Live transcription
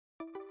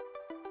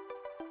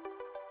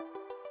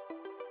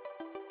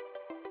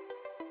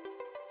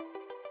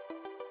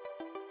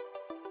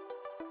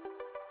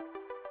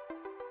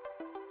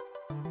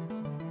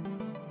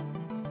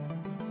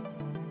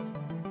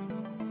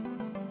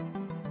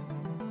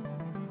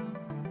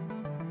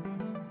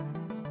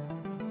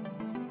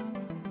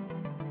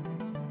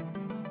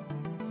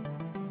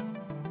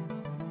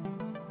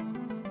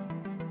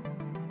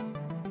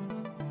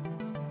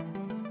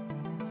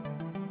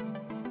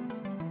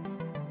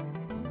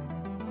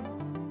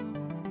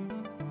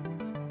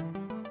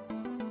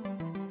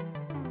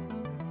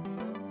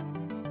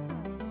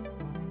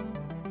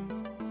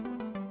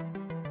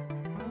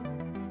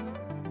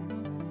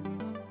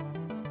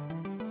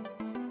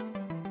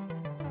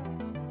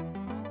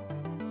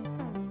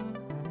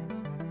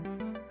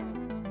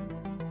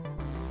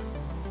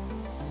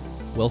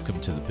Welcome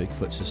to the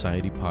Bigfoot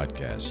Society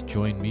podcast.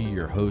 Join me,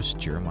 your host,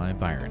 Jeremiah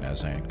Byron,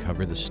 as I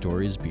uncover the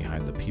stories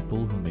behind the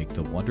people who make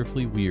the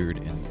wonderfully weird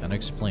and the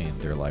unexplained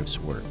their life's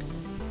work.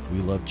 We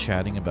love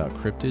chatting about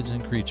cryptids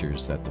and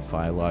creatures that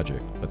defy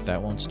logic, but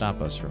that won't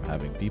stop us from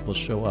having people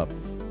show up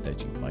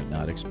that you might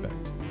not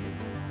expect.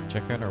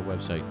 Check out our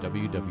website,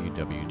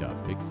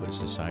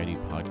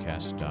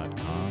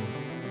 www.bigfootsocietypodcast.com.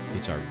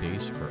 It's our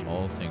base for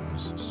all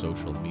things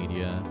social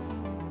media,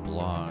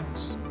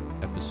 blogs,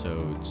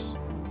 episodes,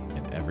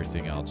 and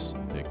everything else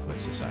Bigfoot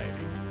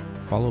Society.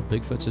 Follow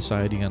Bigfoot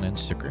Society on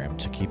Instagram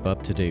to keep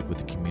up to date with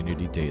the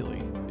community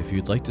daily. If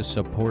you'd like to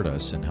support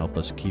us and help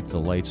us keep the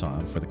lights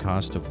on for the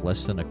cost of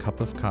less than a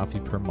cup of coffee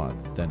per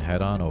month, then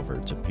head on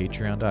over to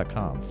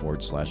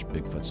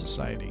patreon.com/Bigfoot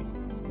Society,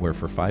 where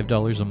for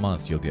 $5 a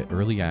month you'll get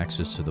early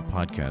access to the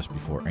podcast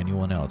before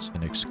anyone else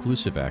and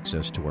exclusive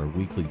access to our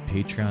weekly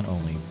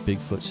Patreon-only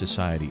Bigfoot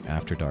Society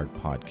After Dark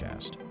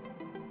podcast.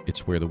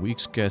 It's where the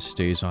week's guest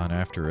stays on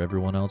after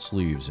everyone else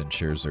leaves and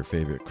shares their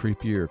favorite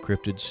creepy or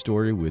cryptid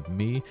story with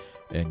me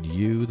and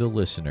you, the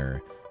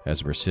listener,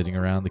 as we're sitting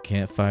around the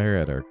campfire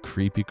at our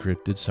creepy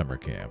cryptid summer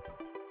camp.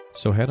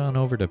 So head on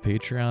over to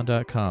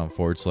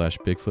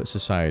patreon.com/Bigfoot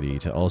Society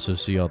to also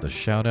see all the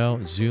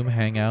shout-out, Zoom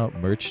hangout,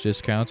 merch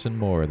discounts, and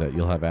more that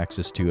you'll have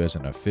access to as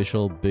an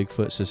official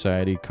Bigfoot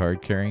Society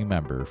card-carrying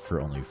member for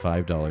only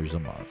 $5 a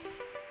month.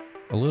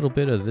 A little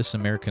bit of This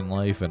American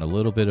Life and a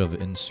little bit of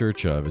In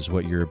Search Of is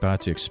what you're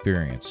about to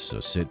experience, so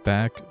sit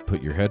back,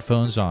 put your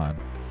headphones on,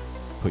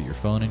 put your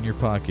phone in your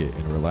pocket,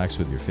 and relax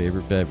with your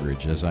favorite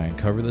beverage as I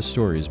uncover the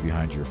stories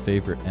behind your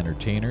favorite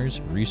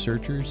entertainers,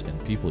 researchers,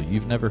 and people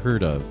you've never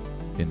heard of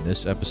in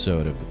this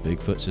episode of the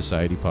Bigfoot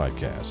Society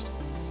podcast.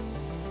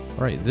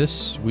 Alright,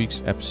 this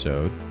week's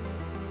episode,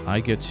 I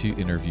get to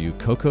interview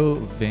Coco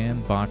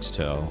Van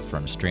Boxtel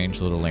from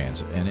Strange Little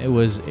Lands, and it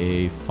was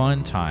a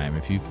fun time.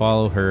 If you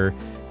follow her,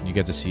 you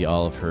get to see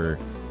all of her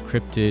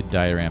cryptid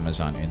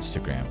dioramas on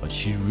Instagram, but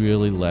she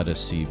really let us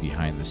see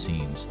behind the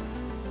scenes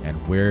and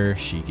where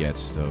she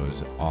gets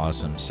those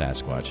awesome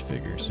Sasquatch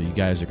figures. So you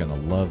guys are going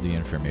to love the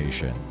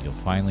information. You'll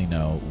finally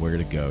know where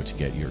to go to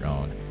get your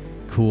own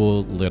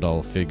cool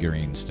little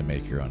figurines to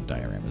make your own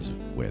dioramas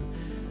with.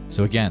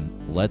 So again,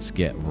 let's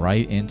get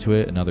right into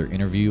it. Another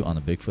interview on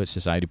the Bigfoot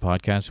Society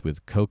podcast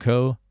with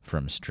Coco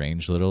from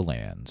Strange Little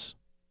Lands.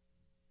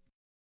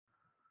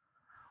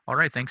 All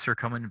right, thanks for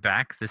coming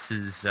back. This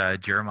is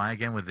Jeremiah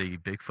again with the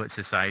Bigfoot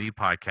Society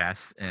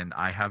podcast, and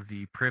I have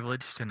the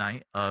privilege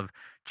tonight of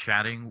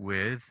chatting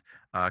with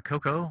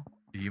Coco.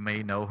 You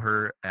may know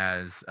her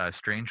as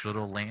Strange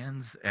Little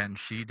Lands, and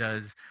she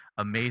does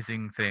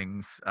amazing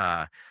things,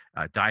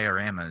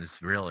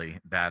 dioramas really,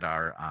 that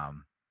are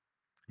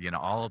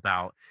all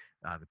about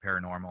the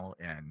paranormal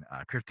and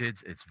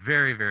cryptids. It's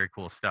very, very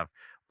cool stuff.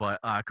 But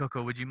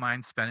Coco, would you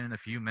mind spending a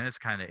few minutes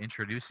kind of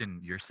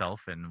introducing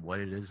yourself and what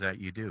it is that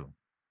you do?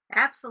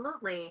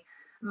 Absolutely.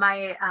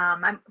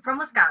 I'm from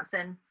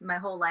Wisconsin. My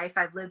whole life,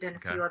 I've lived in a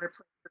few other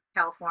places,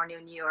 California,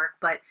 New York,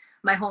 but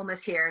my home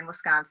is here in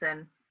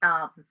Wisconsin.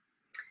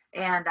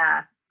 And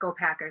go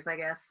Packers, I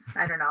guess.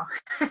 I don't know.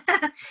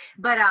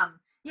 But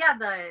yeah,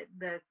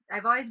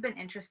 I've always been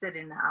interested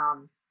in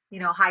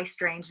high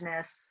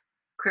strangeness,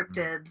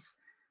 cryptids.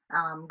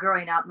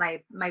 Growing up,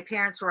 my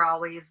parents were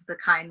always the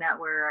kind that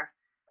were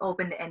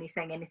open to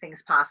anything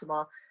is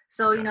possible.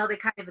 So they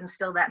kind of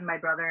instilled that in my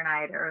brother and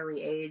I at an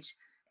early age.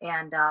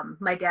 And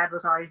my dad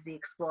was always the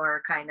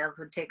explorer, kind of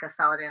would take us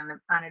out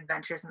on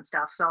adventures and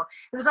stuff. So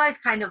it was always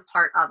kind of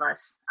part of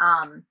us.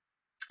 And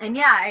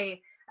yeah,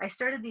 I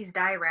started these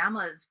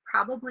dioramas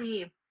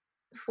probably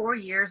 4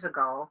 years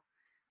ago.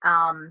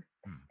 And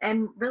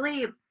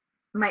really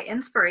my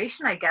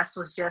inspiration, I guess,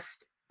 was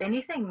just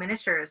anything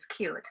miniature is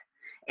cute.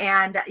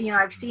 And,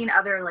 I've seen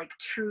other like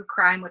true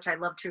crime, which I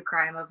love true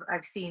crime.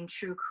 I've seen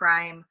true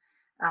crime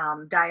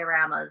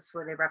dioramas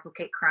where they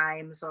replicate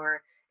crimes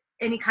or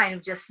any kind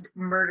of just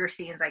murder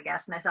scenes, I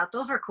guess. And I thought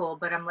those were cool,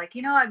 but I'm like,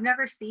 I've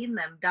never seen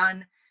them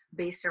done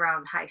based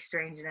around high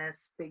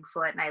strangeness,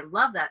 Bigfoot, and I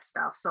love that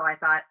stuff. So I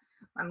thought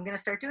I'm going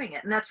to start doing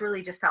it. And that's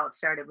really just how it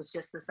started, was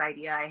just this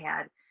idea I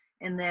had.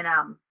 And then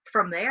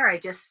from there, I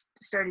just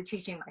started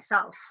teaching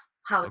myself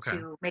how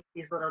to make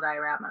these little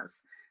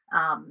dioramas.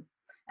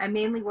 I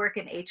mainly work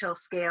in HO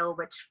scale,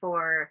 which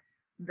for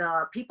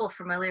the people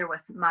familiar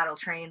with model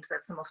trains,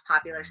 that's the most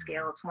popular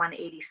scale. It's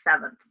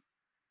 1/87th.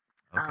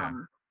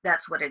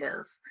 That's what it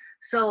is.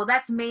 So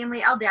that's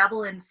mainly, I'll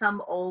dabble in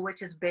some O,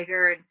 which is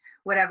bigger and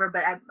whatever,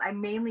 but I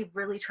mainly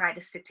really try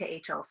to stick to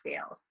HL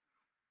scale.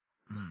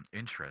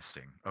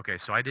 Interesting. Okay,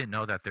 so I didn't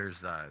know that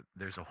there's a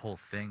whole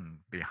thing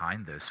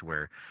behind this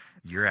where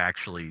you're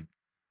actually,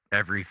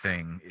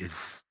 everything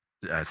is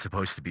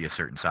supposed to be a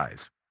certain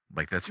size.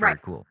 Like, that's very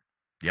cool.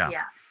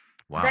 Yeah.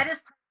 Wow. That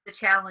is the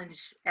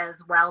challenge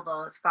as well,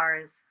 though, as far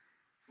as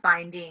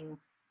finding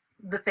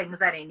the things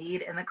that I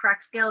need in the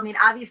correct scale. I mean,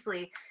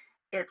 obviously,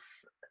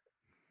 it's,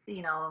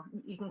 you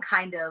can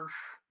kind of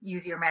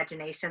use your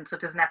imagination, so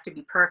it doesn't have to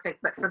be perfect.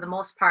 But for the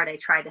most part, I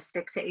try to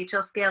stick to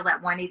HO scale,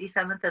 that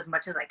 1/87th, as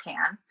much as I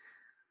can.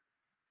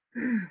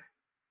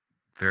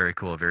 Very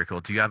cool. Very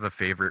cool. Do you have a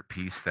favorite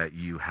piece that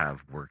you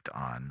have worked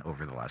on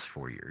over the last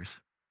 4 years?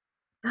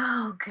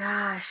 Oh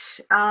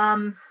gosh.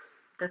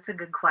 That's a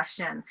good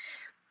question.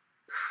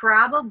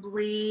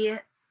 Probably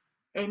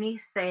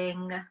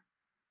anything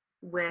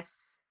with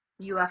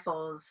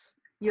UFOs,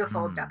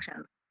 UFO Hmm.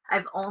 abductions.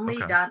 I've only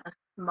Okay. done a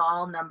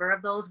small number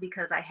of those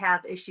because I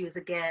have issues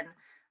again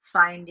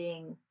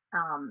finding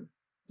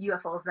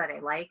UFOs that I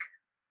like,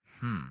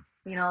 Hmm.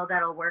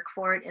 that'll work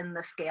for it in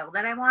the scale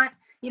that I want.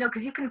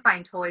 Because you can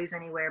find toys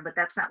anywhere, but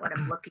that's not what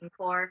I'm looking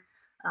for.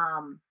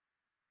 Um,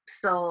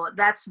 so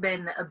that's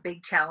been a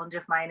big challenge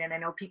of mine, and I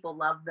know people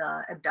love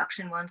the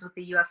abduction ones with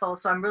the UFO.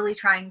 So I'm really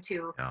trying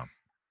to Yeah.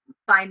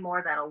 find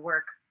more that'll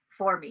work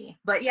for me.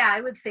 But yeah,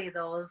 I would say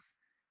those,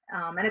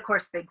 and of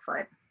course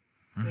Bigfoot.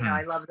 Hmm.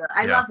 I Yeah.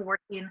 love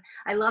working.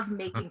 I love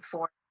making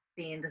forest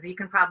scenes, as you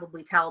can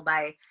probably tell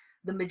by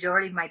the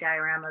majority of my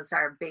dioramas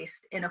are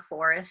based in a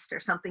forest or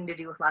something to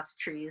do with lots of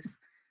trees.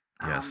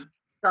 Yes.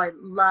 So I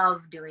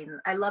love doing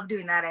that. I love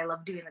doing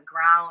the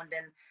ground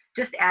and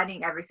just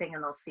adding everything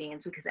in those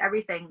scenes because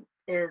everything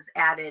is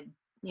added,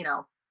 you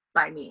know,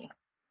 by me,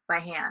 by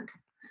hand.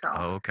 So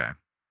Oh, okay.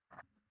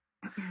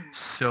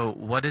 So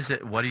what is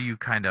it? What do you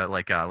kind of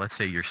like? Let's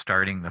say you're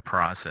starting the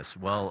process.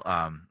 Well,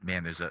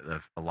 man, there's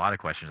a lot of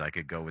questions I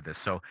could go with this.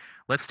 So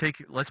let's take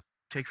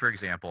for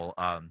example,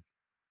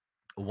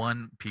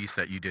 one piece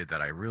that you did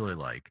that I really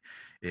like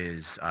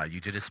is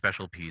you did a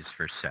special piece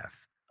for Seth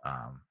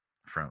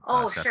from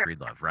oh Seth sure.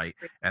 Breedlove, right?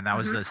 And that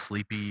was Hmm. the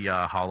Sleepy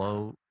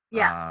Hollow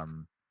Yes.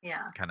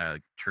 Yeah. kind of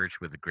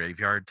church with a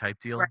graveyard type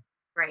Right. deal.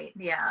 Right.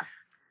 Yeah.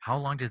 How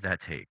long did that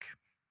take?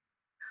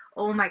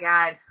 Oh my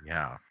God.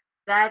 Yeah.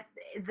 That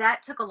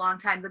that took a long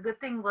time. The good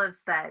thing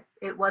was that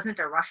it wasn't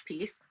a rush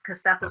piece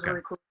because Seth is Okay.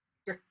 really cool.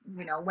 Just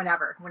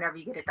whenever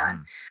you get it done,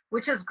 Hmm.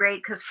 which is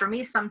great because for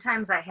me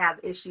sometimes I have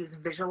issues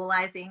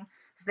visualizing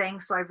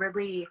things. So I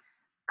really,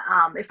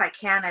 if I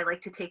can, I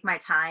like to take my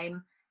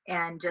time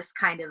and just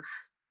kind of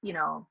you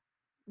know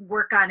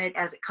work on it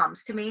as it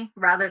comes to me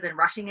rather than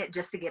rushing it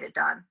just to get it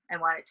done. I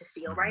want it to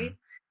feel right.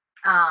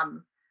 Hmm.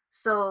 Um,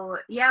 so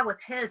yeah,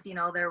 with his,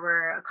 there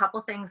were a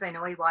couple things I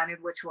know he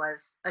wanted, which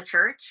was a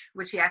church,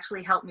 which he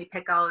actually helped me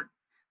pick out.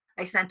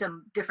 I sent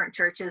him different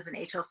churches in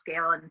HO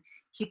scale, and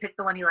he picked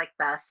the one he liked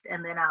best.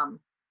 And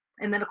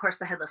then of course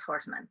the headless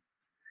horseman.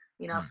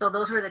 Hmm. So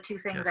those were the two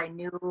things Yes. I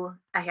knew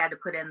I had to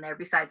put in there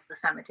besides the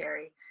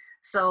cemetery.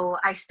 So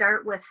I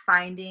start with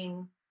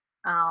finding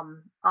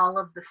all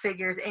of the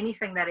figures,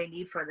 anything that I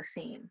need for the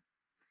scene,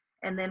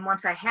 and then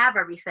once I have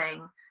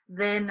everything,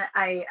 then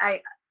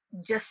I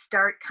just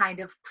start kind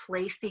of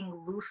placing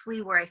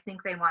loosely where I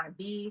think they want to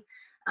be.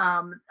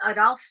 It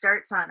all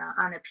starts on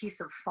a piece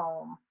of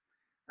foam,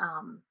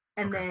 and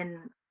Okay.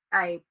 then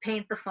I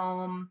paint the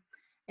foam,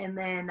 and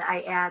then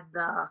I add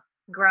the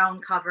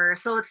ground cover.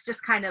 So it's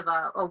just kind of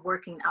a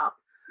working up.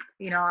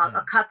 I'll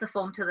Hmm. cut the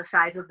foam to the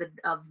size of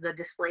the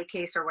display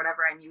case or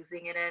whatever I'm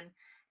using it in,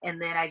 and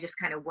then I just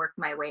kind of work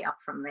my way up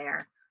from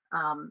there.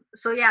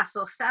 So yeah,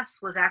 so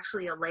Seth's was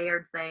actually a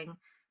layered thing,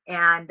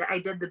 and I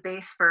did the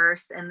base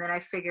first, and then I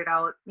figured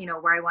out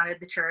where I wanted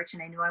the church,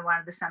 and I knew I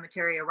wanted the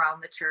cemetery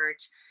around the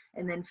church,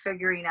 and then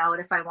figuring out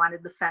if I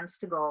wanted the fence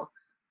to go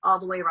all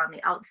the way around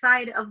the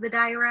outside of the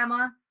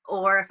diorama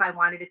or if I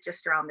wanted it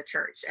just around the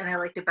church. And I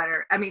liked it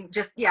better. I mean,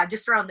 just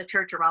around the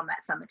church, around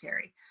that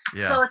cemetery.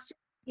 Yeah. So it's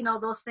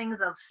just, those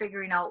things of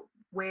figuring out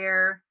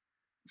where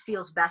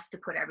feels best to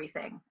put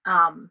everything.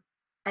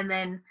 And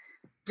then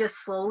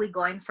just slowly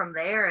going from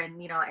there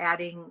and,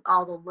 adding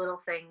all the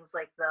little things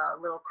like the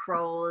little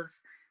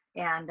crows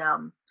and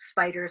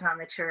spiders on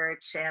the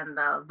church and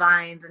the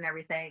vines and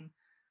everything.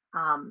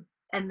 And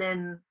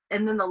then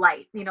the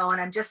light, and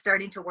I'm just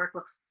starting to work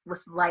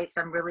with lights.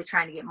 I'm really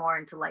trying to get more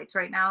into lights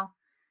right now.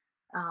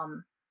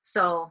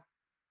 So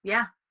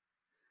yeah,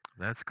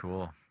 That's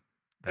cool.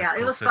 That's yeah, it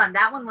cool. was So fun.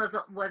 That one was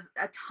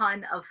a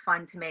ton of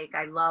fun to make.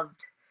 I love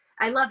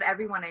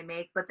every one I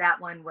make, but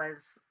that one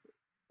was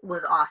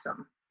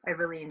awesome. I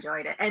really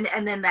enjoyed it.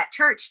 And then that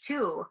church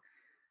too,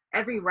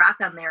 every rock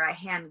on there I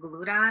hand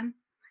glued on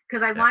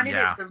because I wanted it.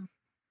 yeah.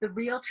 The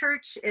real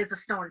church is a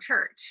stone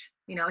church.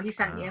 He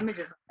sent me Uh,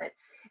 images of it,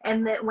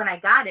 and that when I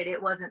got it,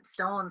 it wasn't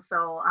stone.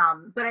 So,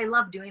 but I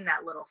love doing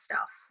that little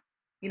stuff.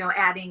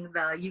 Adding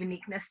the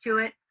uniqueness to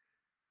it.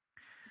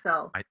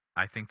 So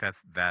I think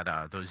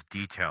those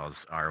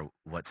details are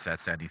what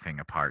sets anything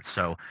apart.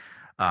 So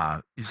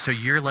so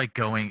you're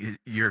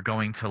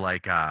going to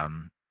like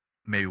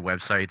maybe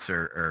websites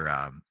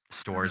or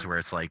stores mhm. where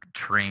it's like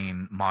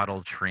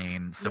model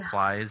train Yeah,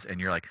 supplies and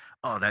you're like,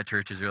 oh, that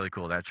church is really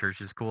cool, that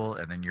church is cool,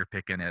 and then you're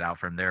picking it out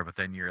from there. But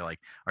then you're like,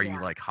 are you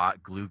yeah. like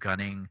hot glue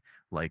gunning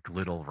like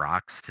little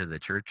rocks to the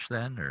church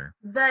then, or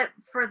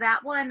For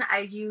that one, I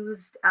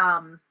used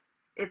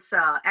it's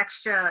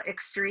extra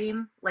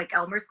extreme like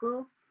Elmer's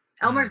glue.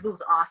 Elmer's mm, glue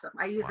is awesome.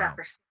 I use that wow.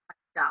 for so much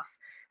stuff.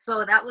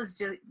 So that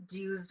was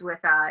used with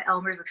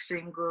Elmer's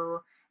extreme glue,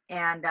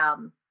 and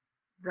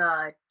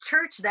that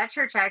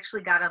church I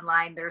actually got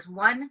online. There's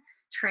one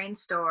train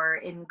store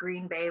in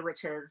Green Bay,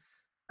 which is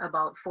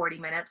about 40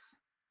 minutes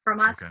from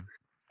us, Okay.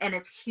 and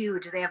it's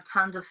huge. They have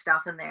tons of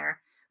stuff in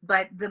there,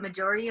 but the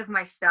majority of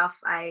my stuff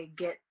I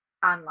get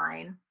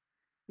online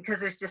because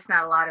there's just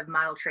not a lot of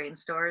model train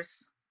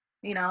stores,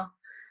 you know.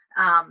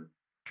 Um,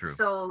 True.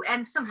 so,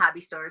 and some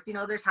hobby stores,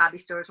 there's hobby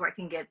stores where I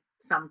can get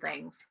some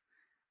things,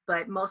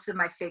 but most of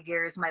my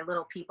figures, my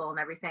little people and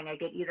everything, I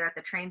get either at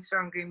the train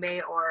store in Green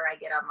Bay or I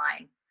get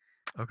online.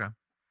 Okay.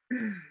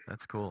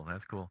 That's cool.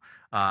 That's cool.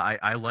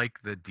 I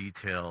like the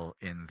detail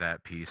in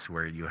that piece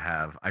where you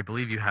have, I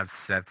believe you have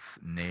Seth's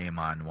name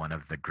on one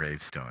of the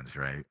gravestones,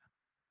 right?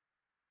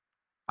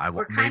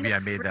 We're kind Maybe of I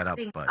made that up,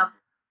 freezing but up.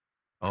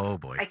 oh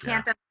boy, I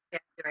yeah. can't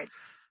understand you right.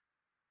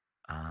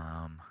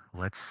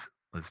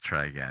 Let's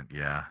try again.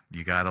 Yeah,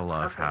 you gotta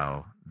love Okay.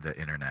 how the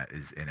internet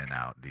is in and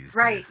out these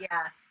days. Right.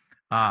 Yeah.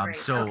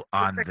 Right. Okay. So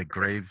Looks on like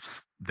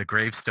the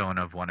gravestone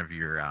of one of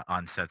your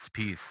on Seth's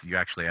piece, you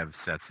actually have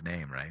Seth's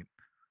name, right?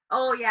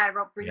 Oh yeah, I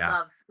wrote breed Yeah,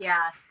 love.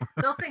 Yeah.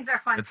 Those things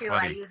are fun that's too.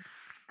 funny.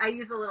 I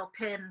use a little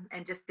pin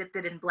and just dipped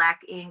it in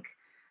black ink.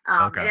 It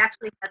Okay.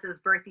 actually has his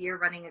birth year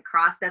running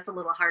across. That's a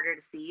little harder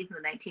to see than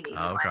the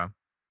Oh, 1981. okay.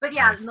 But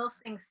yeah, Nice. and those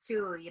things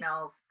too,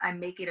 I'm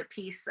making a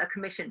piece, a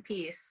commission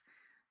piece.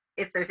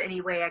 If there's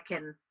any way I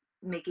can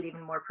make it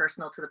even more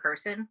personal to the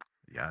person,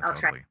 Yeah, I'll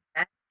try totally.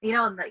 that.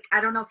 And like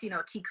I don't know if you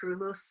know T.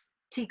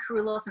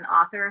 Krulos, an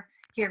author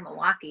here in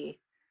Milwaukee.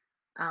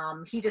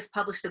 He just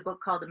published a book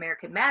called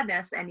American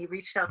Madness, and he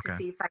reached out to Okay.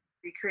 see if I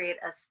could recreate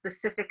a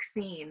specific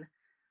scene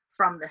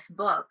from this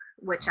book,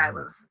 which I Oh,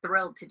 was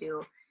thrilled to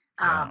do.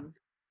 yeah.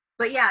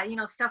 But yeah,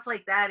 stuff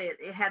like that.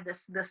 It had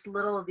this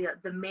little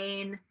the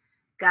main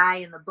guy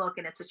in the book,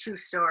 and it's a true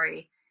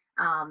story.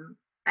 I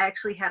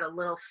actually had a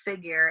little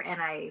figure,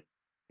 and I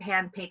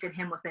hand painted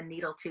him with a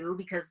needle too,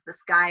 because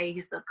this guy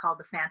called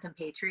the Phantom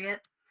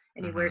Patriot,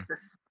 and he Mm-hmm. wears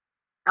this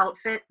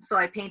outfit. So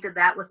I painted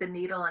that with a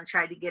needle and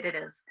tried to get it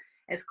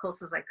as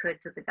close as I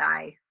could to the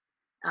guy.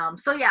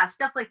 So yeah,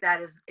 stuff like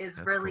that is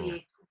That's cool.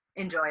 really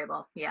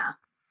enjoyable. Yeah.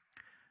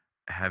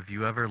 Have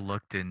you ever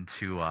looked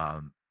into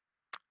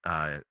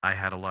I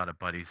had a lot of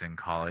buddies in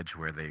college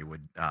where they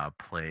would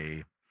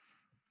play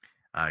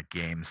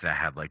games that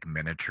had like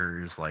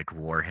miniatures like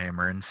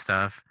Warhammer and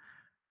stuff.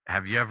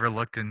 Have you ever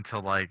looked into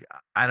like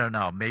I don't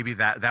know, maybe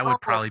that would Oh,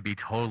 probably be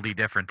totally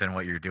different than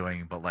what you're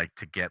doing, but like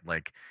to get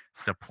like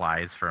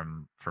supplies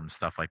from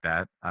stuff like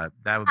that,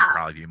 that would yeah.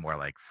 probably be more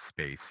like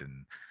space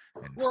and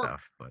Well,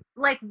 stuff. But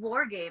like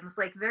war games,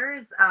 like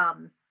there's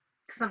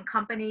some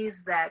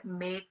companies that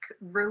make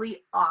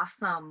really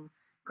awesome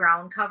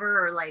ground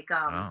cover or like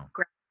oh,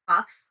 ground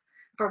puffs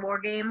for war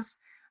games.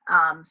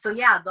 So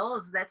yeah,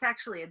 that's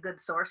actually a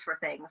good source for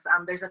things.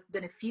 There's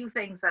been a few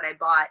things that I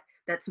bought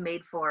that's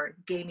made for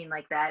gaming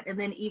like that, and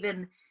then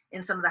even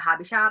in some of the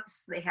hobby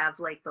shops, they have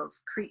like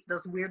those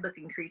weird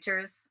looking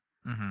creatures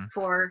mm-hmm.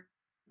 for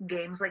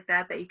games like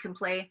that you can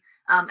play.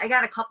 I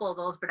got a couple of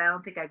those, but I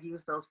don't think I've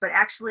used those. But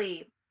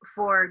actually,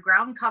 for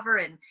ground cover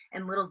and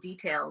little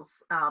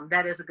details,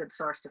 that is a good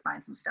source to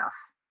find some stuff.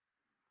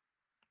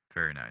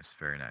 Very nice,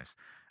 very nice.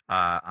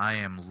 I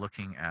am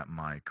looking at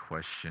my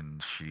question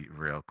sheet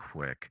real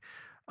quick.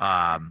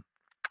 Um,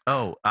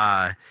 oh,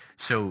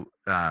 so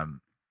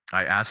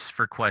I asked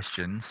for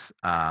questions.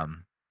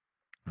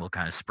 We'll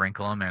kind of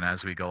sprinkle them in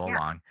as we go Yeah.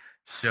 along.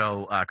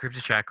 So, Crypto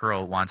Chat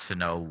Girl wants to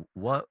know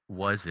what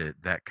was it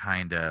that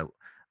kind of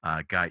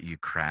got you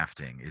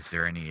crafting? Is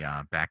there any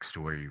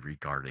backstory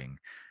regarding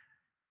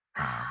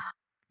um,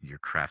 your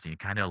crafting? You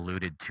kind of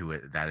alluded to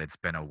it that it's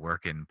been a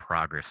work in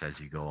progress as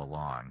you go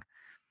along.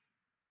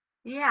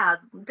 Yeah,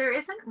 there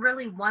isn't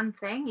really one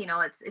thing,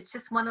 it's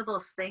just one of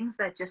those things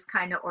that just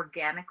kind of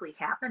organically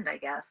happened, I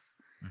guess.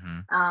 Hmm.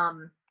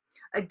 Um,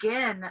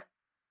 Again,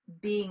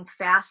 being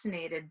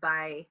fascinated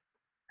by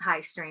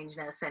high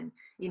strangeness, and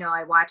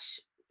I watch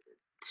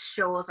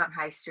shows on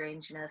high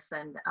strangeness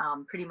and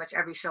pretty much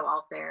every show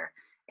out there,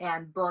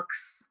 and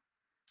books,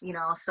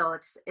 so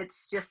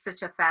it's just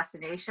such a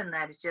fascination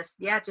that it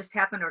just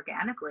happened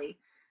organically.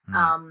 Mm,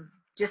 um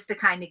just to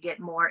kind of get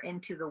more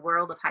into the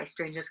world of high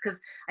strangeness, because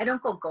I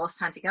don't go ghost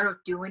hunting, I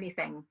don't do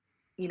anything,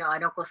 I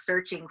don't go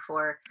searching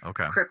for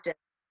okay. cryptid.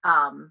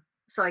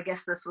 So I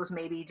guess this was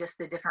maybe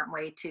just a different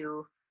way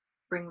to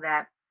bring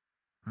that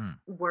Mm,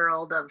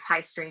 world of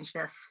high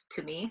strangeness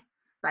to me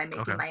by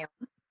making okay. my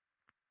own.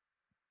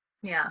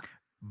 Yeah.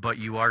 But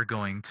you are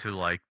going to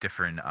like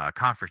different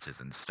conferences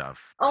and stuff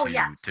Oh to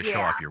yes,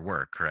 show yeah. off your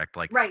work, correct?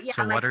 Like, Right, yeah,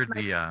 so my what are my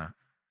the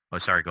oh,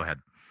 sorry, go ahead.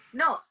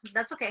 no,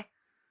 that's okay.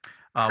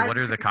 I was What just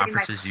are the going to say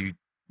my conferences you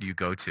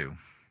go to?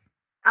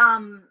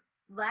 um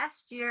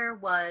last year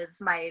was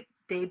my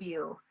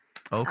debut.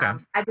 Okay.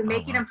 I've been Oh,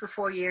 making wow. them for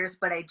 4 years,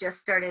 but I just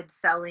started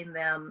selling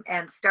them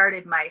and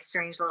started my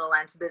Strange Little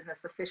Lens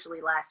business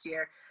officially last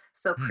year.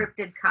 So Hmm.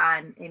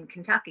 CryptidCon in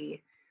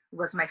Kentucky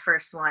was my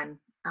first one.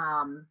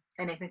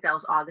 And I think that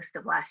was August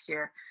of last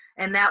year.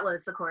 And that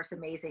was, of course,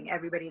 amazing.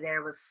 Everybody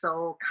there was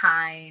so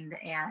kind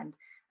and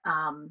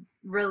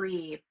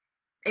really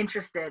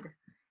interested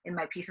in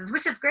my pieces,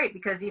 which is great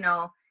because,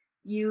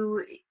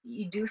 you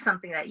do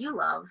something that you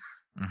love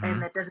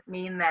And that doesn't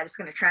mean that it's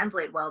going to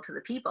translate well to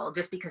the people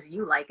just because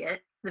you like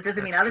it. That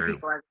doesn't mean That's other true.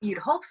 people are, you'd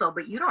hope so,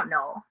 but you don't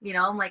know,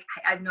 I'm like,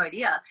 I have no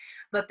idea.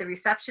 But the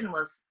reception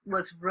was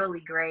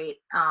really great.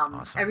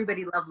 Awesome.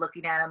 Everybody loved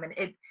looking at them, and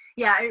it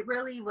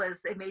really was,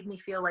 it made me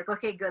feel like,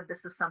 okay, good,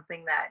 this is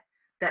something that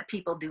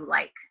people do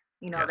like,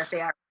 Yes. that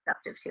they are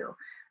receptive to.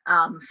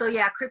 So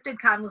yeah,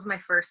 CryptidCon was my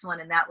first one,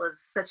 and that was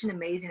such an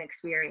amazing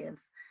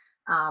experience.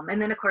 And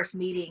then of course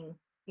meeting,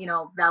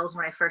 that was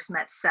when I first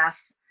met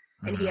Seth,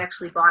 and he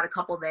actually bought a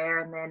couple there.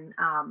 And then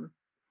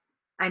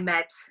I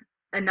met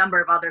a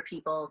number of other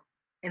people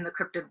in the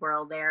cryptid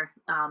world there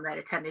that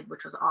attended,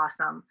 which was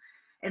awesome.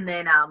 And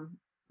then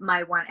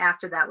my one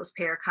after that was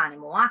Paracon in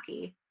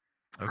Milwaukee.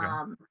 Okay.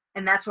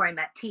 And that's where I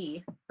met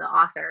T, the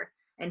author,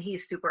 and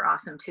he's super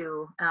awesome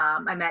too.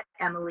 I met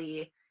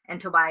Emily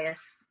and Tobias.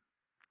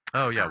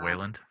 Oh yeah,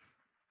 Wayland.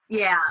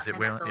 Yeah. Is it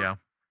Wayland? Yeah.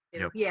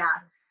 Yep.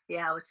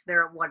 Yeah, which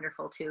they're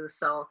wonderful too.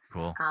 So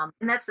cool.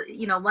 And that's,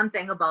 one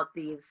thing about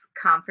these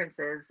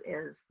conferences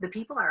is the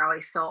people are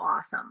always so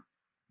awesome.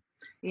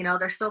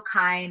 They're so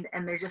kind,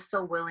 and they're just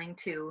so willing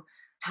to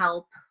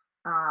help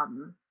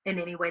in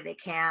any way they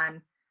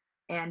can,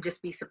 and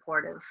just be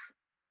supportive.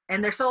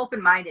 And they're so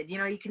open-minded.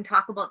 You can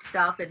talk about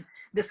stuff and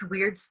this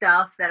weird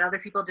stuff that other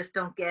people just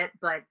don't get,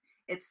 but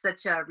it's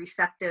such a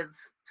receptive,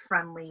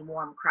 friendly,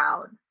 warm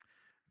crowd.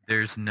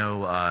 There's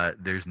no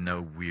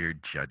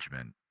weird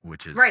judgment,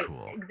 which is right,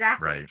 cool.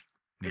 Exactly. Right.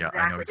 Yeah,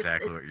 exactly. I know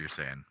exactly what you're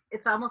saying.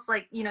 It's almost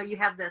like, you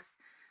have this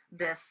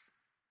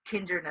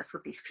kindredness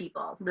with these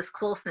people, this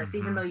closeness,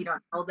 even though you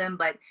don't know them,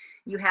 but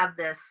you have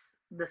this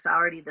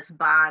already, this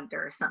bond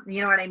or something.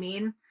 You know what I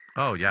mean?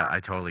 Oh yeah, I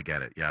totally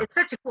get it. Yeah. It's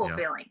such a cool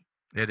feeling.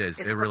 It is.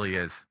 It really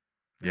is.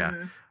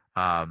 Yeah.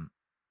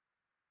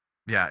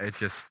 Yeah,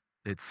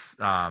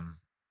 I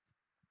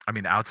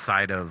mean,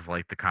 outside of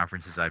like the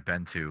conferences I've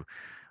been to,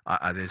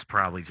 there's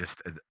probably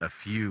just a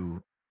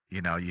few,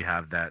 you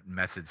have that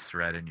message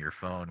thread in your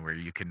phone where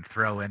you can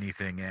throw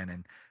anything in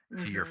and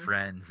to your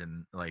friends,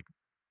 and like,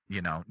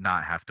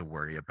 not have to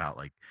worry about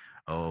like,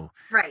 oh,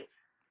 right,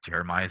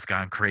 Jeremiah's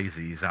gone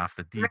crazy, he's off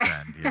the deep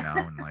end,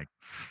 and like.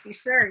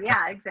 Sure.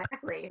 Yeah,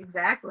 exactly.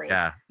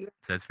 Yeah.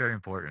 So it's very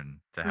important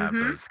to have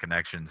those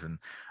connections. And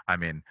I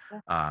mean,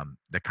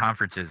 the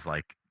conferences,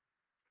 like,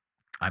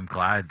 I'm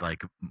glad,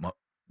 like,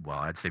 well,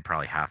 I'd say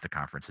probably half the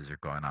conferences are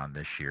going on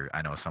this year.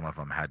 I know some of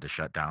them had to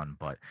shut down,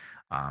 but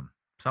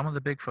some of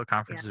the Bigfoot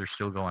conferences are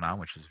still going on,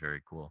 which is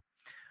very cool.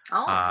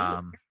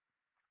 Oh,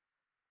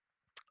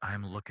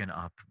 I'm looking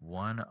up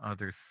one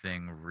other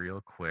thing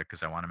real quick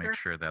because I want to make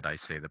sure that I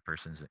say the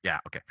person's. Yeah,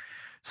 okay.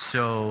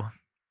 So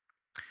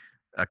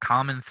a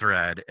common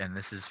thread, and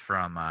this is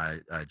from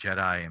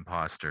Jedi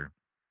Imposter,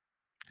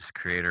 who's the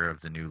creator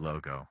of the new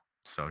logo.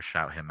 So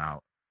shout him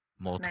out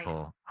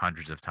multiple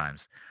hundreds of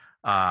times.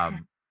 So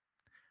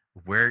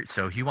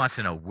he wants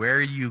to know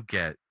where you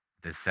get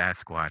the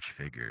Sasquatch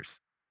figures.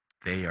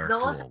 They are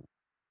cool.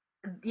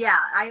 Yeah,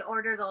 I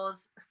order those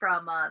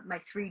from my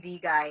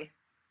 3D guy.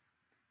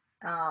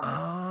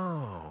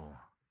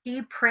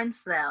 He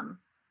prints them.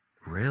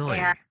 Really?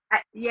 And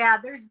yeah,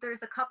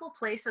 there's a couple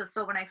places.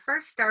 So when I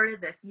first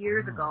started this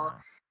years ago,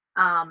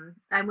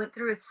 I went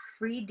through a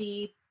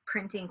 3D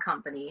printing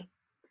company,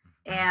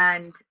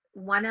 and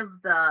one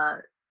of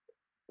the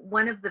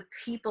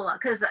people,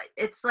 because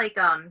it's like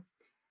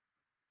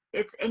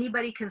it's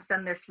anybody can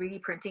send their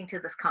 3D printing to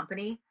this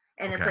company,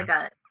 and it's like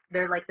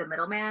they're like the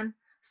middleman.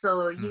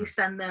 So you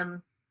send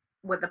them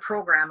with the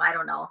program, I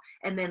don't know,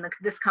 and then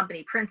this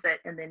company prints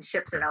it and then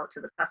ships it out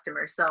to the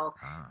customer. So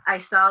I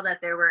saw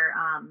that there were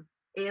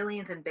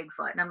aliens and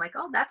Bigfoot, and I'm like,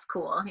 oh, that's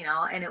cool,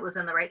 and it was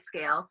in the right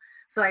scale.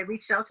 So I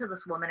reached out to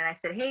this woman and I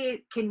said,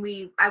 hey,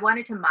 I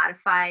wanted to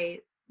modify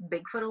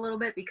Bigfoot a little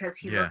bit because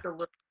he looked a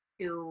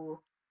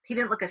little he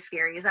didn't look as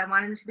scary as I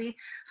wanted him to be.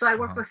 So I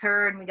worked with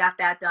her, and we got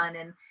that done.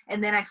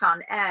 And then I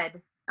found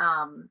Ed.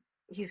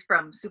 He's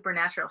from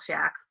Supernatural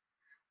Shack,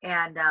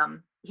 and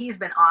he's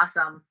been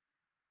awesome.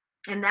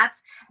 And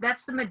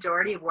that's the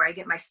majority of where I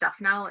get my stuff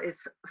now is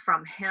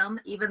from him,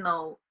 even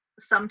though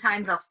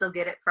sometimes I'll still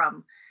get it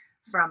from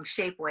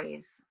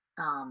Shapeways,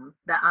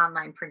 the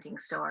online printing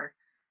store.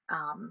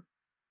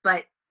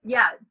 But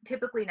yeah,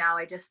 typically now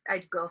I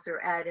go through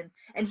Ed,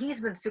 and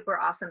he's been super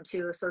awesome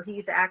too. So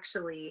he's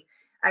actually,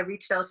 I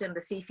reached out to him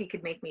to see if he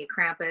could make me a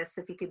Krampus,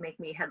 if he could make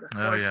me a Headless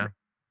Horseman,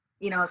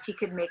 if he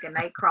could make a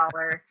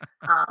Nightcrawler.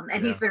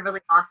 And he's been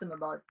really awesome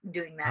about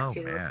doing that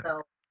too. Man.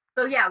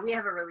 So yeah, we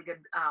have a really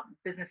good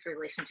business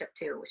relationship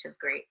too, which is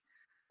great.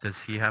 Does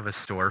he have a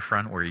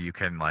storefront where you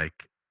can like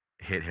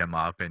hit him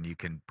up and you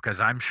can, because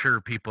I'm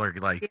sure people are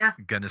like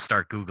going to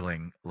start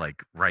Googling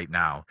like right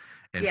now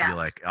and be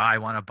like, oh, I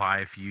want to buy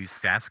a few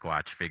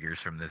Sasquatch figures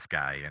from this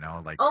guy,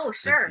 like, oh,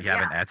 sure. Does he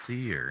have an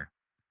Etsy or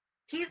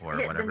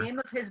the name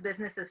of his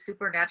business is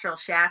Supernatural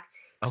Shack.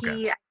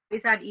 Okay.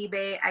 He's on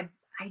eBay. I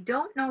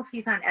don't know if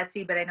he's on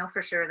Etsy, but I know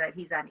for sure that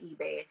he's on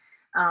eBay.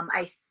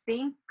 I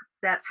think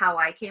that's how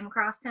I came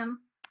across him.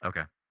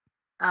 Okay.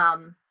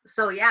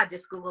 So yeah,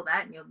 just Google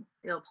that and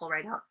it'll pull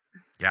right up.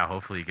 Yeah,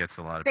 hopefully he gets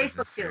a lot of Facebook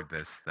business through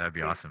this. That'd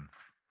be awesome.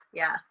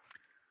 Yeah.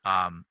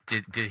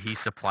 Did he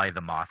supply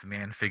the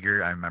Mothman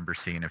figure? I remember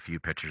seeing a few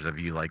pictures of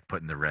you like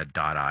putting the red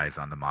dot eyes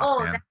on the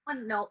Oh, Mothman. that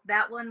one, no,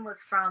 that one was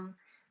from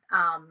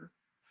um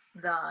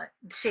the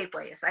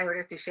Shapeways. I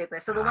ordered through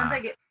Shapeways. So the ones I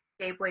Ah. get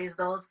from Shapeways,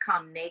 those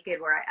come naked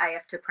where I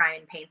have to pry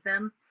and paint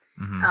them.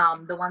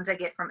 Mm-hmm. The ones I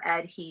get from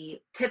Ed,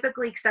 he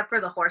typically, except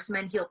for the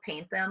horsemen, he'll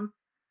paint them,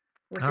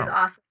 which is Oh,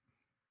 awesome.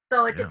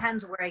 So it yeah.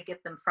 depends where I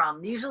get them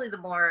from. Usually the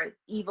more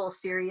evil,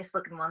 serious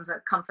looking ones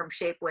that come from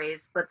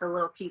Shapeways, but the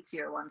little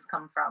cutesier ones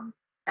come from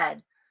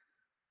Ed.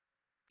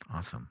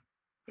 Awesome.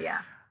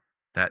 Yeah.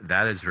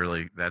 That is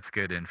really that's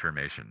good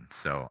information.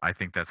 So I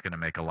think that's going to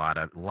make a lot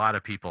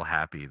of people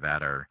happy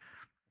that are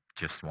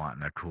just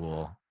wanting a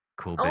cool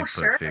Oh, Bigfoot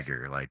sure.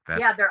 figure. Like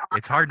Yeah, that's they're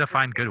it's hard awesome. to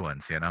find good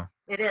ones, you know?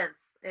 It is.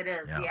 It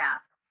is. Yeah. Yeah.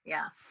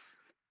 Yeah.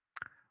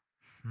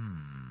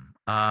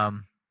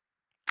 Um,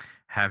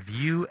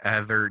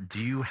 do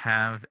you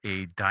have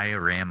a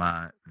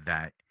diorama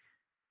that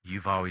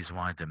you've always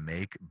wanted to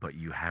make, but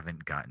you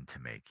haven't gotten to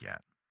make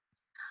yet?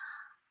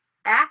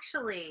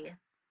 Actually,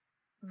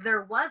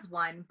 there was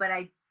one, but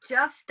I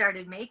just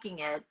started making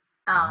it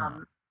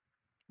Oh.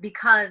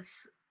 because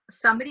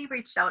somebody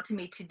reached out to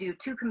me to do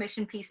two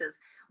commission pieces.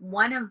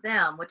 One of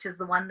them, which is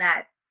the one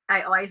that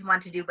I always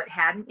wanted to do but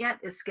hadn't yet,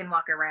 is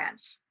Skinwalker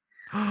Ranch.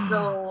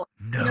 So,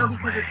 No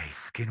because way.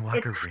 it's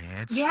Skinwalker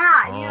Ranch?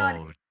 yeah,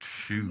 Oh,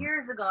 shoot.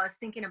 years ago I was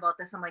thinking about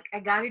this. I'm like, I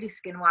got to do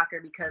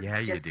Skinwalker because Yeah, it's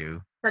you just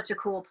do. such a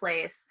cool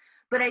place.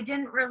 But I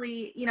didn't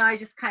really, I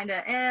just kind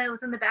of, it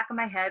was in the back of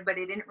my head, but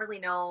I didn't really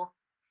know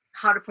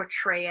how to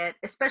portray it,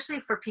 especially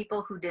for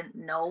people who didn't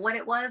know what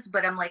it was.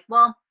 But I'm like,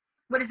 well,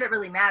 what does it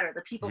really matter?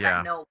 The people that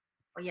Yeah. know,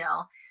 you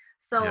know.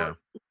 So Yeah.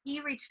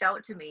 he reached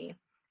out to me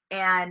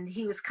and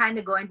he was kind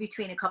of going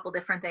between a couple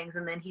different things.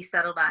 And then he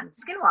settled on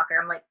Skinwalker.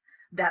 I'm like,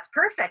 that's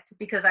perfect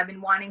because I've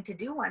been wanting to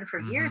do one for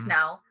years Mm-hmm.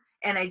 now.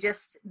 And I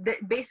just,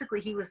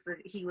 basically, he was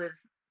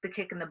the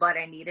kick in the butt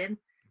I needed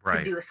to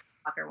Right. do a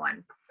Skinwalker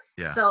one.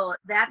 Yeah. So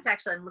that's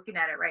actually, I'm looking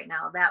at it right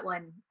now. That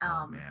one,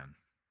 Oh, man.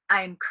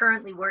 I'm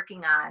currently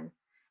working on,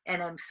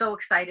 and I'm so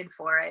excited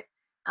for it.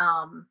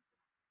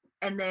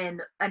 And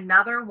then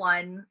another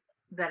one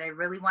that I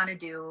really want to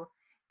do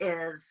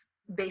is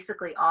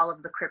basically all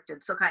of the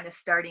cryptids. So kind of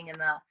starting in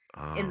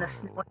the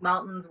Snowy Oh.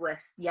 Mountains with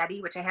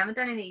Yeti, which I haven't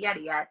done any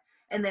Yeti yet,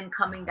 and then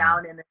coming Uh-huh.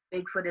 down and then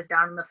Bigfoot is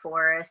down in the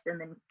forest, and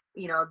then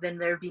then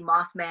there'd be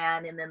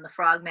Mothman and then the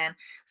Frogman.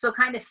 So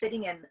kind of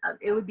fitting in,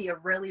 it would be a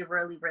really,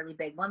 really, really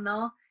big one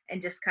though,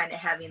 and just kind of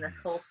having this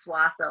whole Jeez.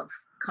 swath of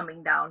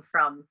coming down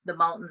from the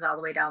mountains all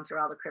the way down through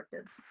all the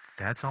cryptids.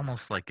 That's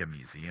almost like a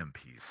museum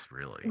piece,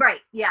 really.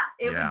 Right. Yeah.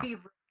 It would Yeah. be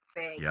really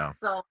big. Yeah.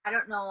 So I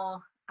don't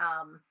know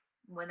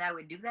when I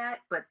would do that,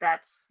 but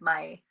that's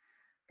my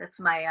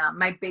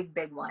my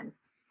big one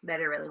that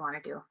I really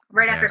want to do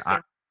right after Man,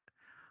 Skin.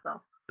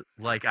 So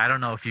like I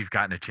don't know if you've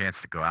gotten a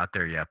chance to go out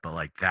there yet, but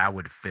like that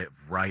would fit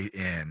right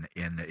in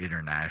the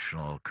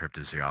International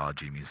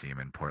Cryptozoology Museum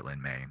in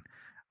Portland, Maine.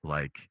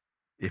 Like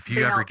if you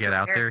been ever out to get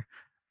out where?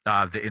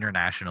 there, the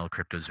International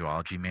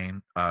Cryptozoology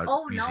Maine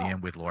Oh no,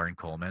 Museum with Lauren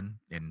Coleman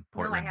in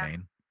no, I Portland, haven't.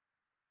 Maine.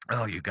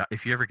 Oh,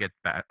 if you ever get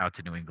out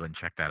to New England,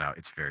 check that out.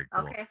 It's very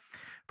cool. Okay,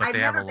 But I've they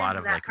have a never been lot to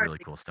of that like part of really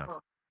the cool stuff.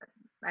 world,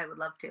 but I would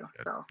love to.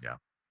 Good. So Yeah.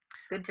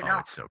 good to Oh, know.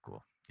 it's so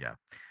cool. Yeah.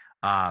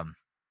 Um,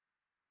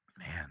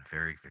 Man,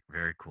 very,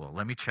 very cool.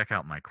 Let me check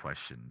out my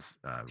questions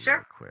real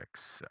Sure. quick.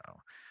 So,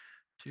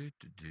 do,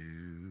 do,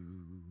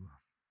 do.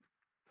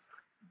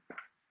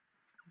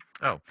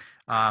 Oh,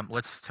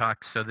 let's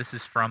talk. So this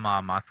is from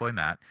Mothboy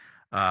Matt.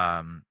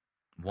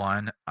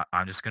 One,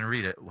 I'm just going to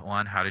read it.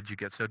 One, how did you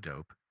get so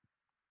dope?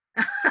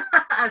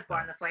 I was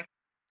born So, this way.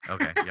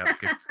 okay, yep,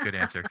 good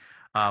answer.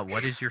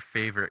 What is your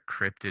favorite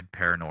cryptid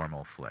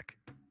paranormal flick?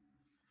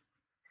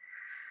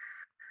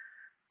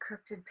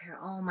 Cryptid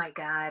Oh my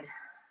god,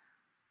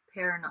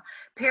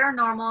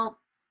 paranormal.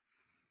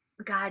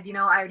 God,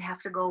 I would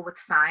have to go with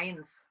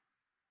Signs.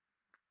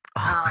 Oh,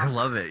 I Um,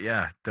 love it.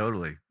 Yeah,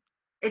 totally.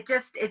 it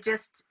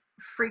just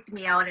freaked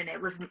me out, and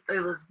it was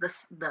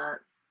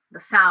the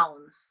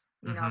sounds,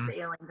 of Mm-hmm. the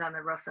aliens on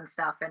the roof and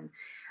stuff, and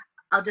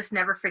I'll just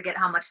never forget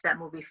how much that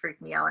movie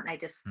freaked me out, and I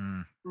just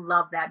Mm,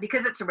 love that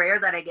because it's rare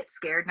that I get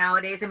scared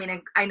nowadays. I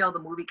mean, I know the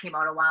movie came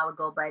out a while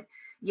ago, but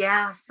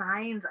yeah,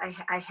 Signs,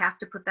 I have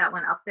to put that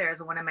one up there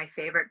as one of my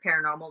favorite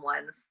paranormal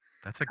ones.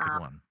 that's a good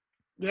um, one.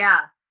 yeah,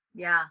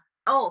 yeah.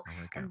 Oh,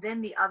 I like it. and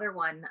then the other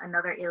one,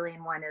 another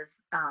alien one,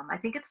 is I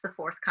think it's The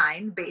Fourth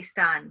Kind, based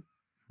on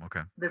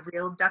Okay. the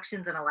real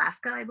abductions in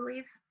Alaska, I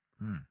believe.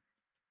 Mm.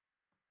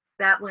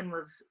 That one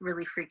was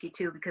really freaky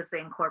too because they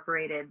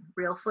incorporated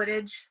real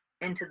footage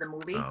into the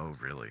movie, Oh,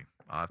 really?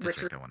 I'll have to which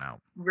check was that one out.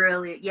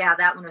 really, yeah,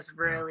 that one was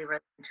Yeah. really,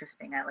 really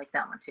interesting. I like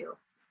that one too.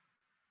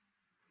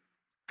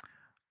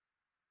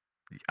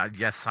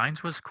 Yeah,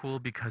 Signs was cool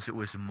because it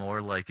was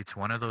more like it's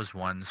one of those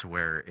ones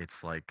where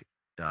it's like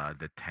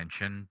the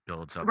tension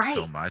builds up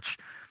so Right. much.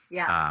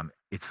 Yeah.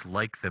 It's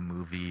like the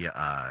movie.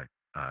 I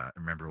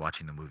remember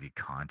watching the movie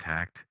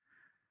Contact.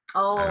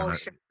 I don't Oh, know.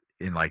 sure.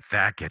 and like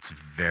that gets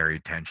very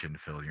tension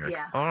filled. You're like,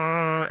 Yeah.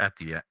 oh, at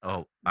the end.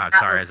 Oh, That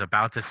sorry, I was. was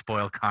about to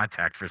spoil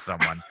Contact for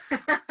someone.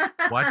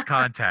 Watch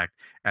Contact.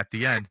 At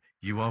the end,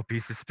 you won't be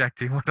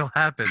suspecting what'll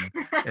happen,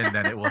 and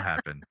then it will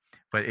happen.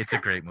 But it's a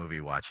great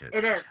movie. Watch it.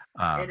 It is.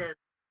 It Um, is.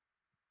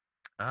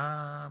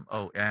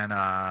 oh, and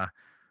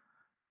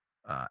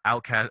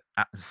Outcast.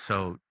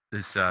 So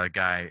this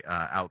guy,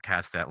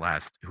 Outcast at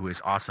Last, who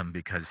is awesome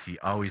because he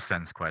always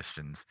sends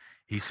questions.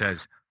 He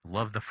says,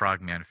 "Love the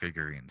Frogman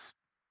figurines."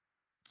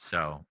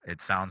 So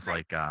it sounds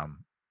Nice. like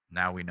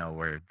now we know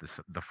where the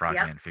Yep.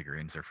 Frogman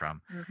figurines are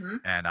from. Hmm.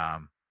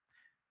 And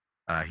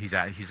he's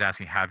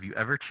asking, have you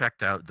ever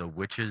checked out the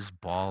Witch's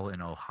Ball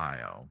in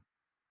Ohio?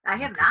 I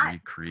You have could not.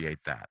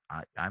 recreate that.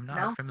 I'm not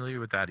No. familiar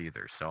with that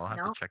either, so I'll have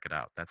to No. check it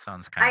out. That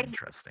sounds kind of I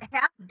interesting.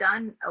 have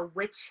done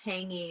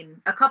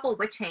a couple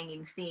witch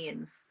hanging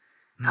scenes.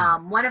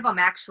 Hmm. One of them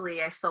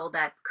actually I sold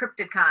at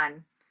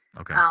CryptidCon.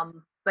 Okay.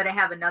 But I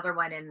have another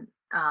one in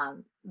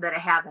that I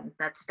haven't.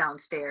 That's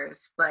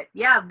downstairs. But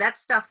yeah,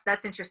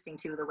 that's interesting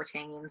too, the witch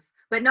hangings.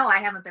 But no, I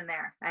haven't been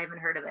there. I haven't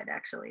heard of it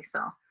actually. So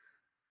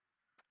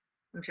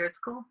I'm sure it's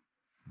cool.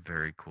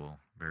 Very cool.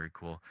 Very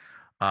cool.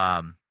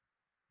 Um,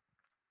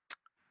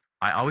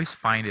 I always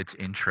find it's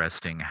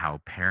interesting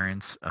how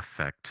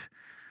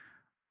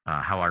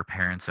how our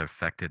parents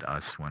affected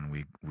us when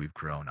we've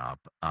grown up.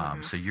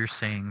 Hmm. So you're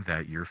saying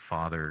that your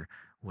father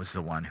was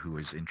the one who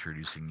was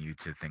introducing you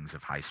to things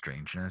of high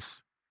strangeness?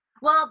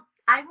 Well,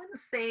 I wouldn't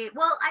say.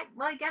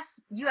 I guess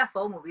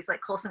UFO movies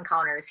like Close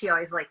Encounters. He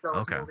always liked those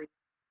Okay. movies.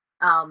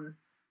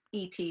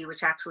 E.T.,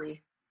 which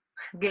actually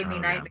gave me Oh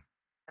yeah. nightmares.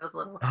 I was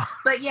little, Oh,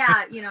 but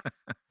yeah,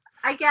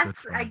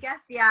 that's I funny.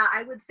 guess, yeah,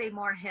 I would say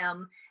more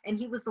him. And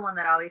he was the one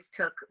that always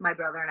took my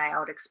brother and I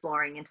out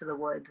exploring into the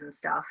woods and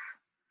stuff.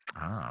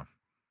 Ah,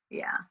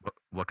 Yeah.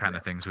 what kind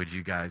of things would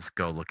you guys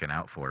go looking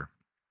out for?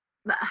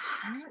 But,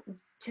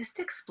 just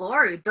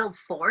explore. We build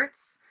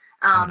forts.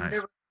 Oh, nice.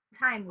 There was a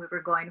time we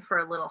were going for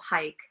a little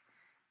hike,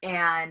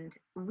 and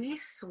we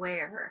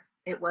swear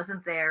it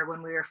wasn't there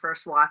when we were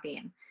first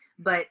walking.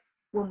 But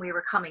when we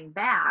were coming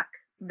back,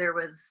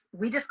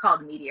 we just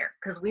called meteor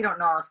because we don't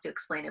know how else to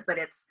explain it, but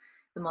it's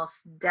the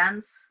most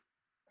dense,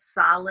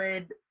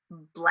 solid,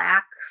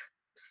 black,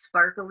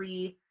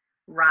 sparkly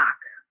rock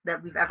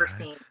that we've ever What?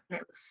 seen. And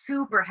it was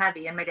super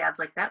heavy. And my dad's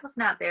like, that was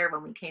not there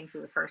when we came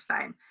through the first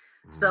time.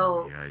 Ooh,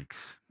 So yikes.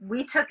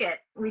 we took it.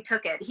 We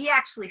took it. He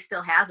actually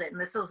still has it. And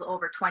this was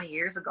over 20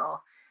 years ago.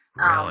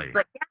 Really?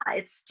 But yeah,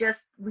 it's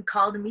just we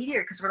called a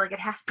meteor because we're like, it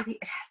has to be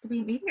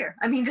a meteor.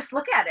 I mean, just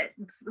look at it.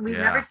 We've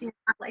never Yeah. seen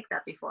it like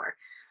that before.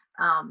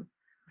 Um,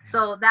 Man.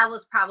 so that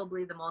was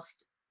probably the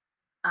most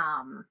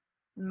um,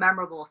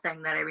 memorable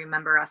thing that I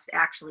remember us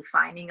actually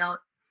finding out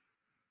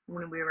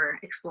when we were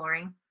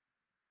exploring.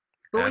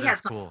 But we That had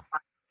is so cool.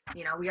 much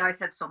fun. We always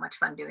had so much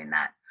fun doing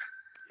that.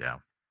 Yeah.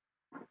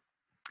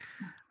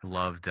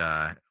 Loved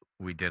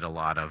we did a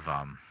lot of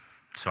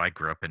so I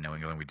grew up in New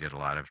England. We did a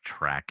lot of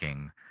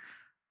tracking,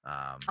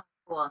 um,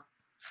 Cool.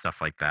 stuff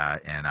like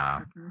that. And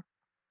Hmm.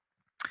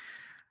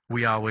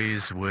 we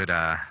always would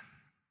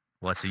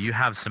let's see, you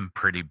have some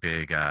pretty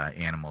big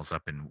animals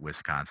up in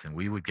Wisconsin.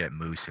 We would get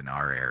moose in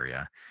our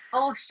area.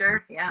 Oh,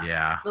 sure. Yeah.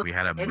 Yeah, Those we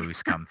had a are big.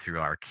 moose come through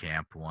our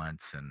camp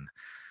once, and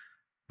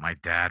my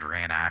dad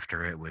ran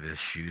after it with his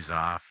shoes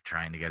off,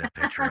 trying to get a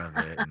picture of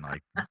it. And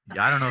like,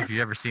 I don't know if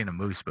you've ever seen a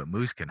moose, but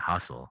moose can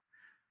hustle,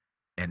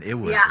 and it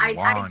was Yeah,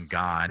 long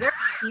gone. they're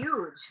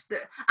huge.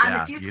 On the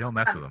Yeah, few you don't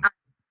mess with them. on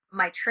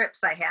my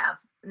trips I have,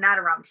 not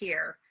around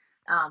here.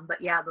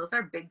 But yeah, those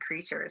are big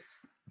creatures.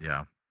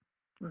 Yeah,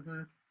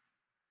 Hmm.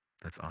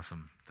 that's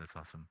awesome. That's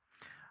awesome.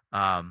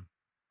 Um,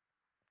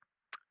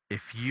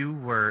 if you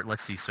were,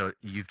 let's see, so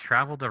you've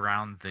traveled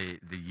around the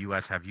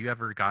U.S. Have you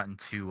ever gotten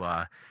to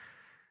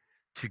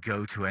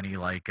go to any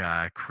like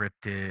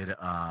cryptid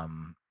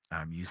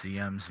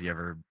museums? You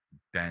ever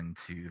been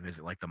to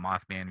visit like the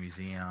Mothman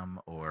Museum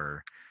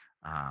or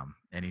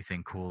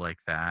anything cool like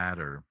that?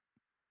 Or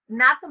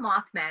Not the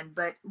Mothman,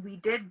 but we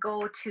did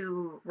go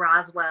to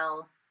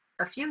Roswell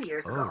a few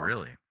years oh, ago.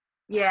 really?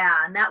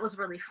 Yeah, and that was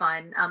really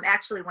fun.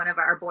 Actually, one of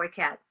our boy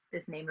cat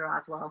is named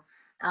Roswell.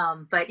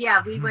 But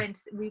yeah, we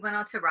went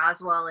out to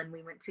Roswell and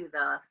we went to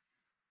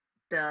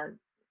the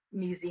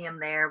museum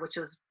there, which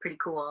was pretty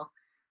cool.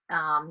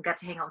 Got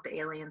to hang out with the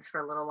aliens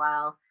for a little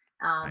while.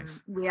 Nice.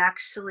 We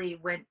actually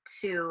went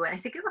to, I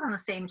think it was on the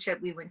same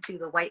trip, we went to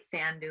the White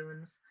Sand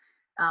Dunes.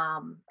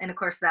 And of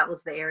course, that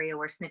was the area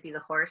where Snippy the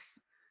horse,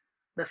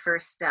 the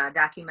first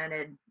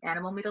documented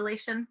animal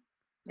mutilation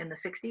in the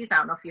 60s. I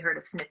don't know if you heard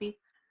of Snippy.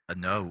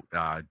 No,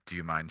 do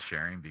you mind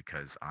sharing?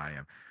 Because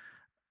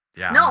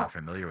yeah, I'm not No,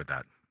 familiar with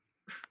that.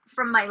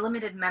 from my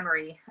limited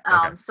memory.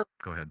 Okay, So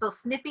go ahead. so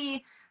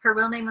Snippy, her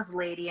real name was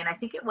Lady, and I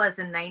think it was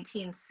in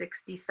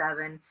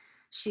 1967.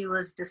 She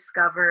was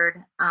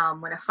discovered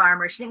when a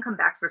farmer. She didn't come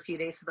back for a few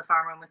days, so the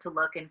farmer went to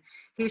look, and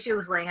here she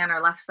was laying on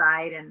her left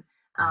side, and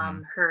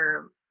Hmm.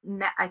 her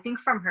neck, I think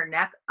from her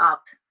neck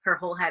up, her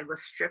whole head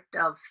was stripped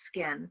of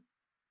skin,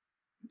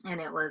 and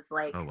it was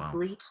like Oh, wow.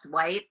 bleached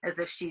white, as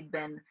if she'd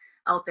been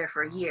out there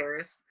for Oh,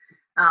 years.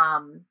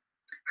 Um,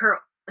 her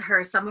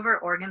some of her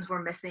organs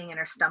were missing, and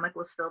her stomach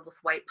was filled with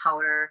white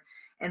powder,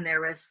 and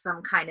there was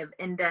some kind of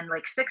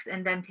like 6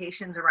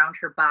 indentations around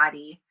her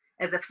body,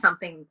 as if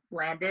something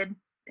landed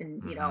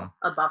and Mm-hmm.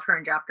 above her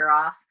and dropped her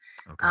off.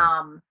 Okay.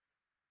 um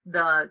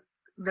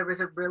there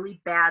was a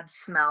really bad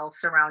smell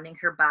surrounding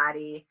her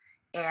body,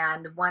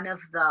 and one of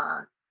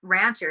the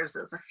ranchers,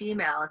 was a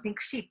female, I think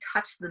she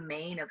touched the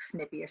mane of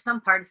Snippy or some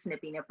part of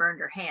Snippy, and it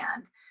burned her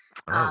hand.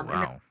 Oh And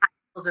then wow. it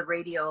was a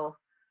radio,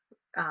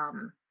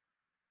 um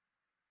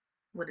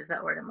what is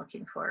that word I'm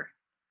looking for?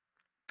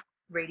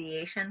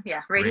 Radiation.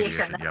 Yeah,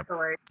 radiation, Radiation. that's Yep. the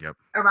word. Yep.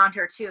 Around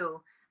her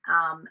too.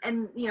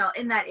 And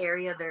in that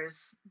area,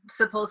 there's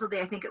supposedly,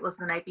 I think it was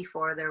the night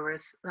before, there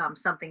was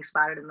something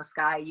spotted in the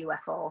sky,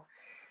 UFO.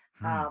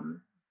 Hmm.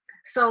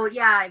 So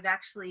yeah, I've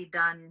actually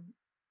done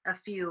a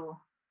few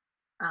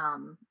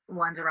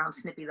ones around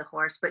Snippy the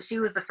horse, but she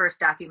was the first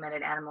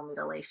documented animal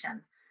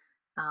mutilation.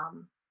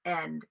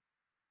 And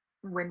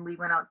when we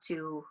went out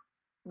to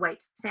White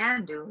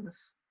Sand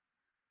Dunes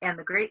and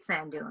the Great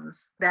Sand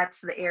Dunes,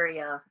 that's the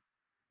area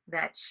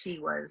that she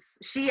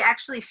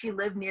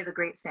lived near the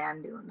Great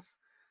Sand Dunes,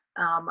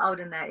 out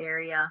in that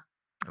area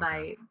Okay.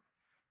 by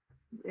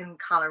in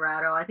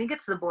Colorado. I think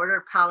it's the border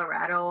of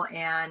Colorado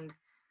and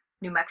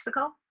New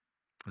Mexico.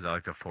 Is that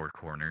like the Four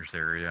Corners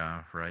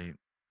area, right?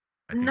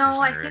 I think there's No,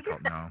 an I area think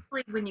called it's no.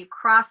 actually when you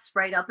cross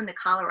right up into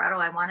Colorado.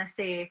 I want to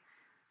say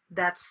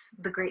that's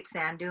the Great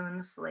Sand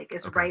Dunes, like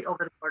is Okay. right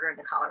over the border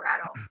into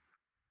Colorado.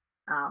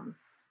 Um,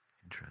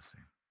 Interesting.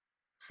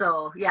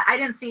 so yeah, I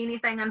didn't see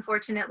anything.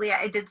 Unfortunately,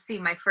 I did see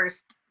my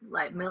first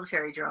like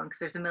military drone, because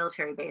there's a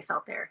military base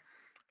out there.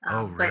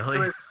 Oh But it really?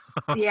 was,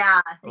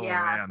 yeah, Oh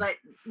yeah. man. But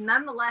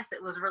nonetheless,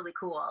 it was really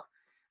cool,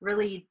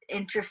 really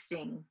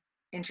interesting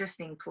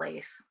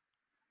place.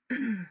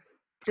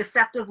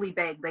 Deceptively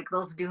big. Like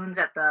those dunes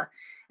at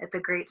the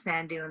Great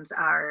Sand Dunes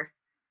are,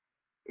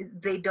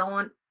 they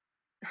don't,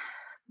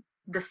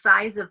 the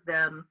size of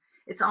them,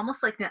 it's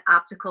almost like an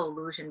optical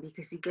illusion,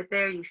 because you get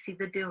there, you see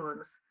the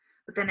dunes,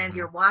 but then as Mm-hmm.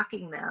 you're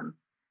walking them,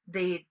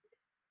 they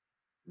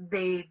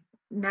they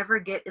never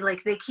get,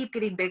 like, they keep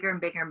getting bigger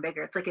and bigger and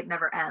bigger. It's like it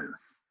never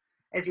ends.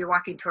 As you're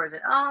walking towards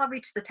it, oh, I'll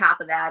reach the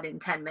top of that in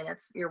 10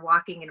 minutes. You're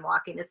walking and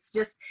walking.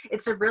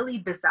 It's a really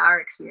bizarre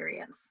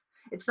experience.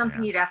 It's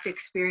something Yeah. you'd have to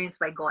experience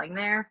by going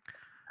there.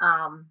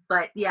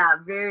 But yeah,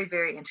 very,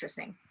 very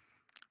interesting.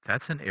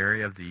 That's an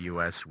area of the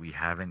U.S. we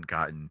haven't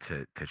gotten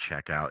to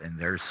check out, and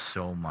there's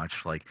so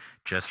much, like,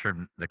 just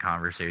from the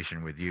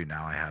conversation with you.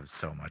 Now I have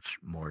so much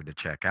more to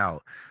check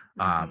out.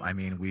 Hmm. I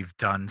mean, we've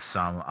done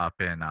some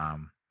up in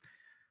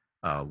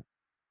uh,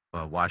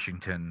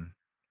 Washington,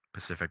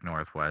 Pacific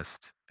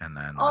Northwest, and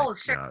then like Oh,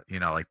 sure.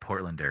 like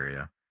Portland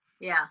area,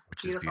 Yeah, which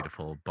is beautiful.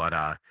 beautiful.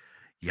 But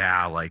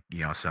yeah, like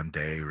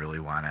someday really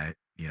want to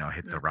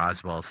hit the Hmm.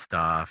 Roswell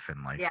stuff,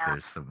 and like Yeah,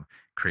 there's some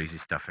crazy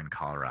stuff in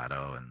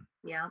Colorado and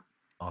yeah.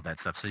 all that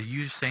stuff. So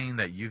you're saying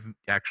that you've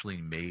actually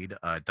made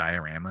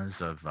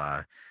dioramas of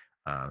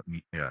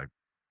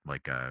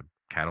like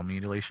cattle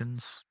mutilations?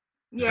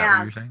 Is that what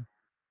Yeah, you're saying?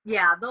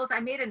 yeah, those,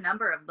 I made a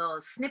number of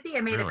those. Snippy,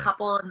 I made a Really?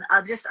 couple,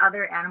 and just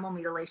other animal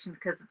mutilation,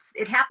 because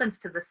it happens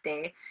to this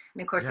day,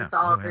 and of course Yeah. it's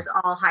all, Oh yeah. there's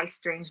all high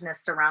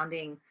strangeness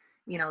surrounding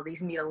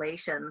these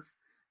mutilations.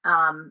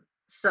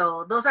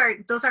 So those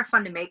are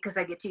fun to make, because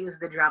I get to use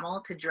the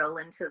Dremel to drill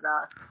into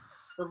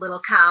the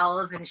little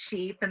cows and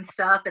sheep and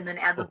stuff, and then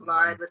add the Oh my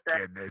blood with the.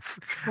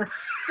 goodness.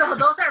 So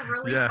those are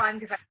really Yeah, fun,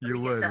 because I you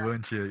really get would, to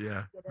wouldn't you?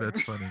 Yeah, get in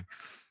that's there. funny.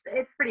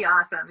 It's pretty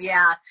awesome,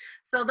 yeah.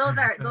 So those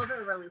are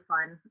really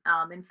fun.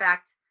 In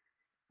fact,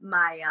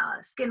 my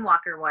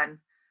Skinwalker one,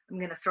 I'm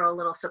gonna throw a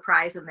little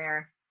surprise in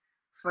there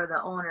for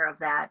the owner of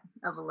that,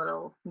 of a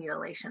little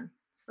mutilation.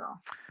 So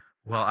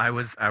Well, I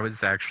was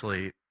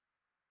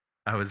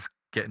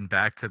getting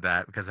back to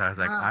that because I was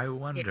like, oh I yeah,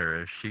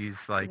 wonder if she's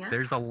like, yeah.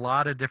 there's a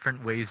lot of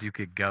different ways you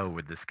could go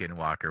with the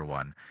Skinwalker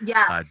one,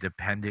 Yes,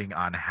 depending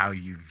on how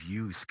you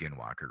view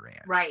Skinwalker Ranch.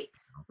 right,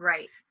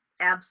 right,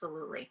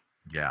 absolutely.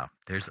 Yeah,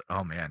 there's,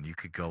 oh man, you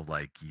could go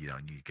like, you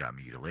got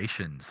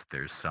mutilations.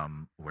 There's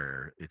some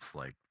where it's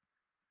like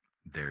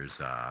there's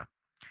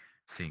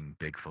seeing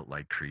Bigfoot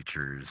like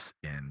creatures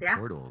in Yeah,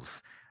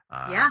 portals.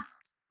 Uh, yeah.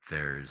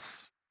 there's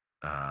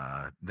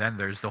then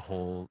there's the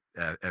whole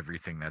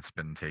everything that's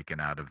been taken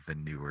out of the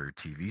newer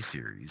TV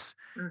series,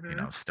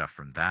 Mm-hmm. stuff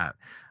from that.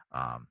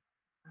 Um,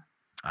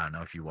 I don't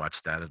know if you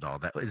watched that at all.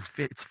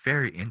 It's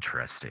very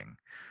interesting.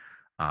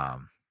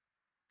 Um,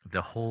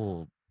 the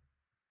whole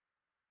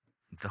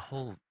the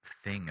whole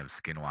thing of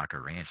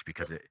Skinwalker Ranch,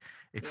 because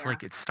it's Yeah.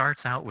 like it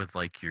starts out with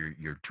like your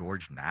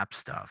George Knapp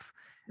stuff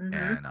Mm-hmm.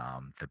 and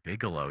the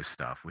Bigelow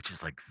stuff, which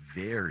is like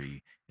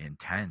very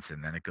intense,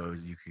 and then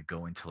you could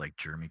go into like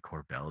Jeremy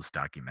Corbell's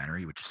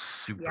documentary, which is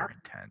super Yep.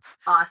 intense,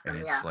 and Awesome.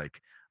 it's Yeah.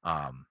 like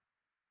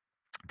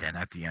then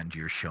at the end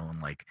you're shown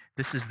like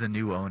this is the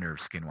new owner of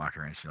Skinwalker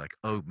Ranch. You're like,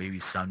 oh, maybe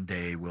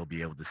someday we'll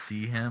be able to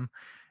see him.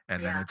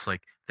 And then Yeah. it's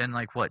like, then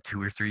like what,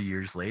 2 or 3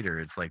 years later,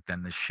 it's like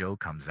then the show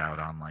comes out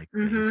on like the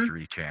Mm-hmm.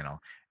 History Channel,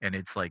 and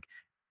it's like,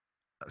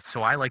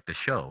 so I like the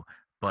show,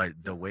 but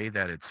the Yeah. way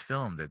that it's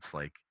filmed, it's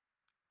like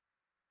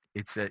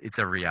it's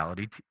a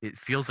reality. It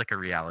feels like a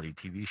reality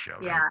TV show,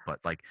 right? Yeah. But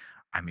like,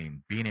 I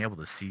mean, being able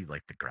to see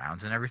like the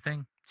grounds and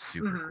everything,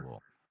 super Hmm.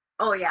 cool.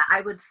 Oh yeah,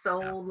 I would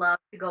so Yeah. love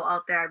to go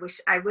out there. I wish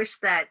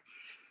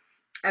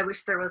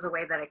there was a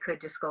way that I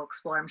could just go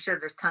explore. I'm sure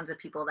there's tons of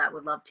people that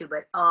would love to,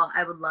 but oh,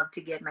 I would love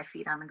to get my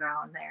feet on the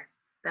ground there.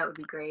 That would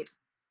be great.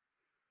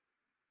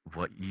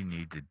 What you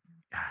need to,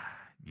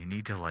 you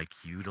need to like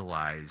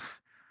utilize.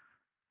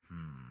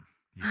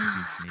 You could be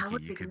How sneaky.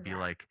 would You we do could be that?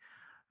 like,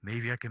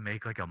 maybe I can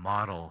make like a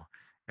model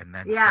and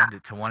then Yeah, send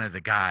it to one of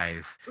the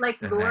guys,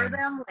 like and lure then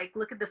them. Like,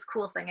 look at this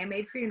cool thing I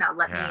made for you. Now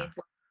let yeah, me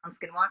work on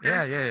Skinwalker.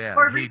 yeah.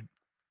 Or Hey,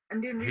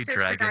 I'm doing hey, research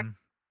for guys. dragon.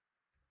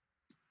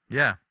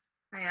 Yeah.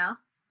 You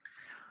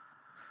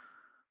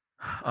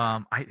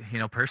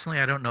know? Personally,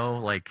 I don't know.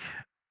 Like,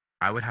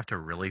 I would have to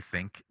really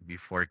think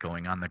before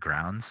going on the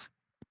grounds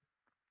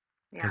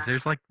because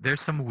Yeah.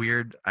 there's some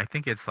weird. I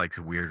think it's like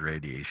weird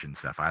radiation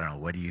stuff. I don't know.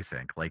 What do you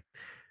think? Like,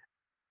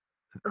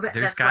 But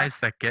there's that's why guys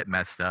that get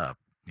messed up.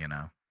 You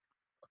know.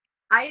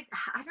 I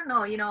don't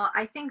know.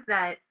 I think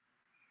that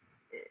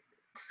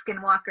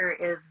Skinwalker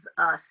is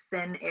a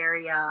thin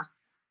area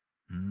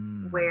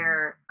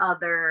where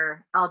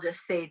other, I'll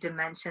just say,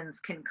 dimensions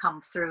can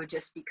come through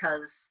just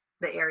because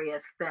the area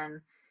is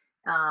thin.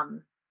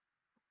 Um,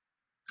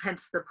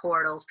 Hence the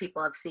portals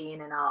people have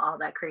seen and all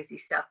that crazy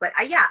stuff. But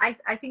I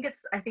think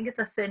it's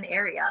a thin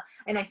area,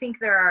 and I think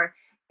there are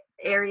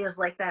areas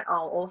like that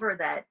all over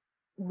that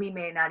we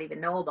may not even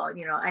know about.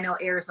 I know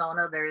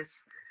Arizona. There's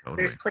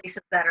Totally.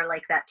 places that are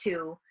like that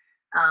too.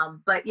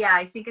 But yeah,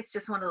 I think it's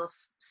just one of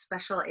those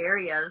special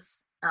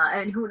areas.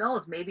 And who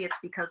knows? Maybe it's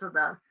because of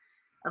the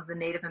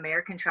Native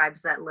American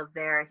tribes that live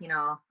there.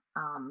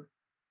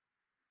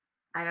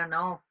 I don't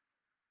know.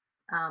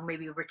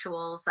 Maybe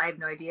rituals. I have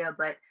no idea.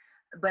 But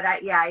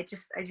I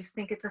just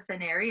think it's a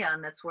thin area,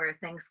 and that's where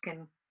things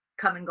can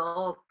come and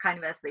go kind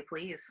of as they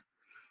please.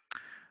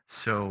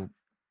 So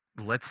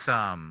let's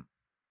um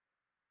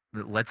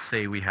let's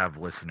say we have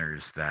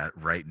listeners that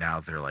right now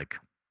they're like,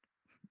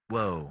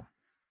 whoa,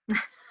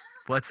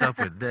 what's up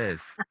with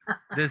this?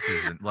 This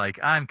isn't like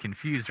I'm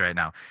confused right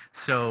now.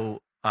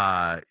 So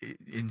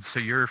so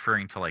you're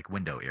referring to like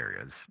window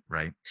areas,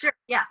 right? Sure.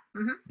 Yeah.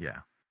 Yeah.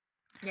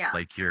 Yeah.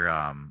 Like you're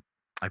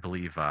I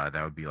believe that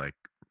would be like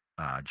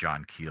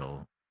John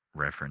Keel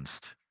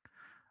referenced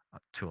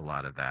to a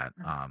lot of that.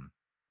 Mhm.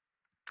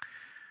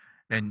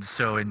 And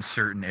so in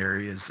certain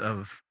areas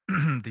of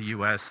the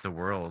US, the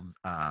world,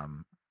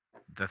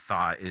 the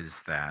thought is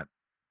that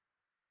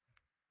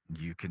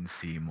you can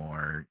see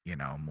more,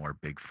 more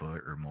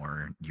Bigfoot or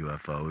more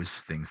UFOs,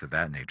 things of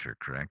that nature,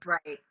 correct?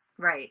 Right.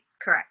 Right.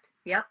 Correct.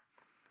 Yep.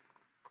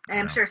 And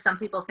I'm Yeah. sure some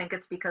people think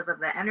it's because of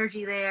the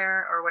energy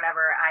there or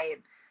whatever.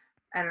 I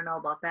don't know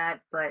about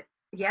that, but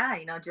yeah,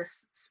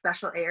 just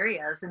special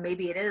areas, and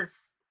maybe it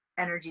is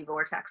energy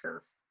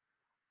vortexes.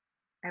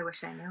 I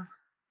wish I knew.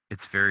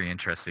 It's very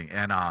interesting.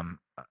 And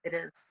It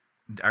is.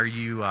 are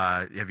you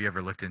have you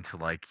ever looked into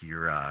like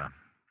your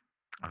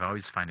I've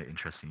always find it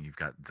interesting you've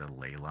got the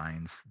ley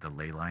lines, the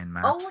ley line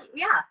maps. Oh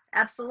yeah,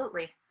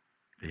 absolutely.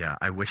 Yeah,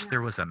 I wish Yeah.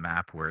 there was a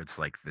map where it's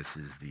like this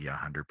is the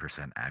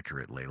 100%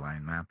 accurate ley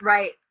line map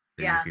Right.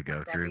 that you Yeah, could go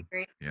that'd through, be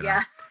great. you know.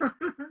 Yeah.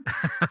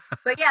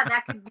 But yeah,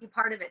 that could be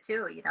part of it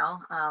too. Yeah.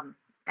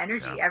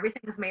 Energy.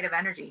 Everything is made of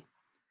energy.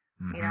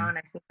 Hmm. And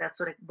I think that's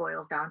what it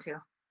boils down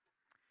to.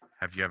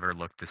 Have you ever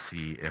looked to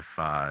see if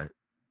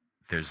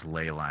there's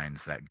ley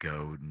lines that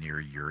go near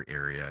your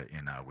area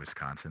in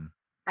Wisconsin?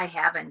 I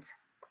haven't.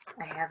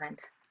 I haven't.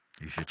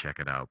 You should check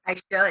it out. I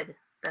should.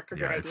 That's a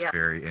good Yeah, it's idea.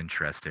 very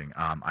interesting.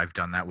 I've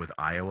done that with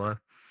Iowa,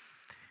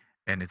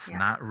 and it's Yeah.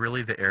 not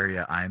really the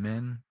area I'm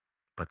in,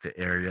 but the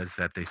areas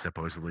that they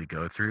supposedly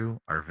go through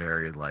are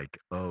very like,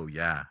 oh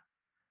yeah.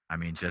 I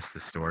mean, just the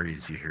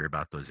stories you hear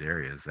about those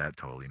areas, that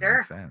totally Sure.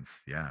 makes sense.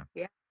 Yeah,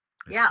 Yeah.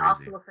 it's Yeah, I'll have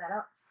crazy. to look that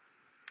up.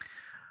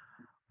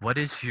 What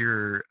is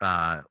your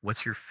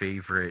what's your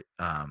favorite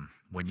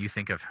when you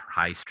think of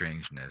high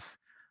strangeness?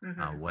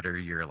 Hmm. What are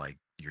your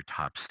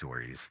top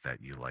stories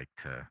that you like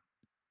to,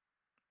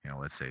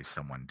 let's say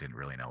someone didn't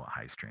really know what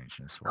high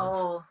strangeness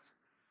was.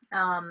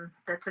 Oh,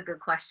 that's a good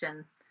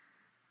question.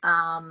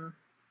 Um,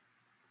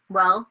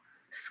 well,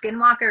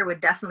 Skinwalker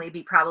would definitely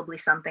be probably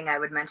something I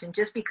would mention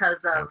just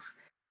because Yeah. of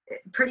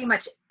pretty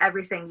much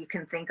everything you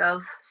can think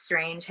of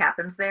strange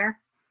happens there.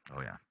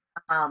 Oh yeah.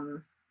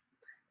 Um,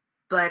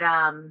 but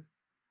um,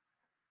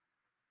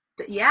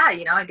 but yeah,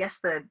 I guess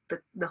the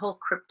whole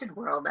cryptid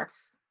world,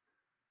 that's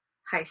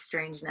high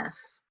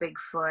strangeness,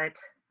 Bigfoot,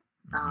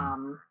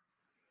 Mm-hmm.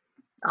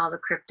 all the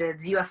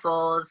cryptids,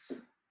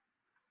 UFOs,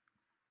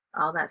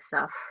 all that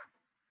stuff.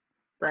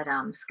 But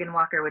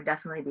Skinwalker would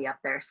definitely be up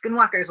there.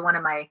 Skinwalker is one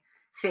of my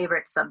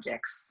favorite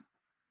subjects.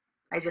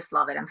 I just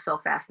love it. I'm so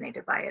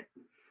fascinated by it.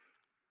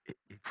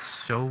 It's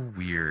so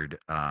weird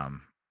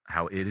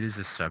how it is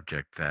a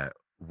subject that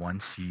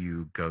once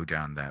you go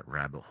down that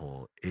rabbit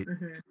hole, it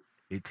Hmm.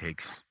 it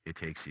takes it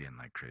takes you in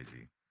like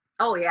crazy.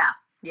 Oh yeah,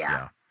 yeah,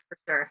 Yeah. for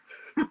sure.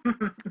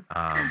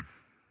 Um,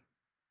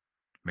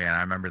 Man,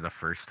 I remember the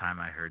first time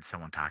I heard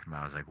someone talking about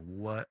it, I was like,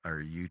 what are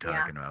you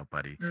talking about,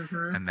 buddy?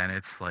 Mm-hmm. And then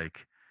it's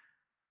like,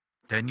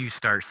 then you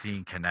start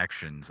seeing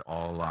connections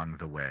all along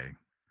the way,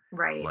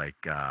 Right. like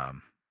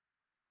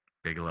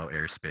Bigelow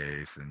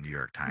Airspace and New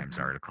York Times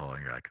Mm-hmm. article,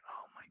 and you're like,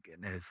 oh my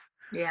goodness,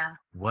 Yeah.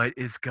 what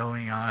is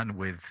going on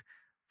with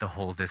the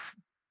whole the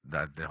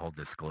whole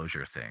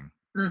disclosure thing?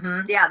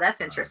 Mm-hmm. Yeah,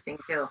 that's interesting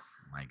too.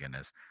 My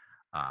goodness.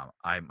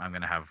 I'm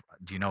gonna have.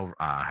 Do you know?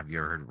 Have you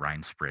ever heard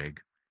Ryan Sprague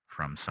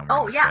from Somewhere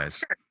in Oh the yeah, Skies?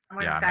 sure.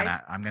 Somewhere in Yeah, the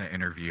Skies. I'm gonna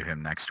interview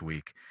him next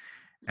week,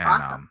 and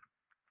Awesome.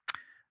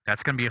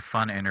 that's gonna be a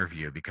fun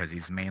interview because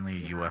he's mainly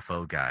a Yeah.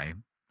 UFO guy.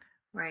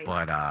 Right.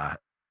 But I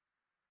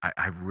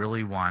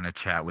really want to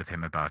chat with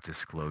him about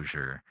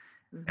disclosure,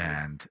 Mm-hmm.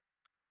 and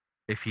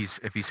if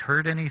he's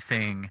heard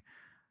anything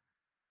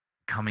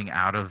coming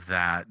out of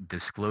that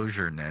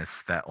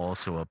disclosureness that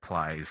also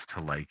applies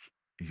to like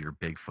your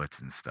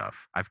Bigfoots and stuff.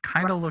 I've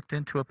kind of looked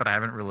into it, but I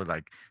haven't really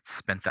like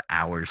spent the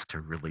hours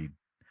to really,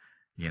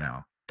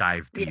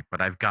 dive Yeah. deep.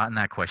 But I've gotten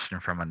that question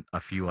from a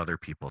few other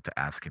people to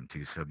ask him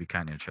too, so it'd be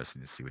kind of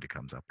interesting to see what he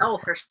comes up with. Oh,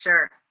 for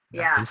sure.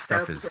 Yeah. his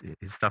stuff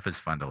is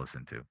fun to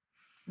listen to.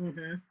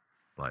 Mm-hmm.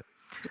 But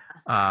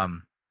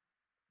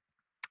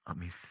let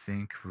me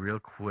think real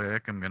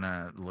quick. I'm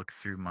gonna look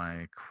through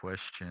my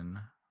question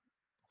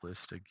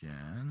list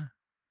again.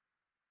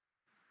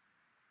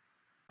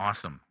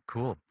 Awesome.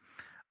 Cool.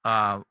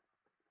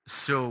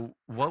 So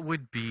what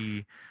would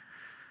be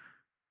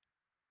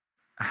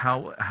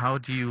how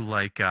do you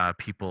like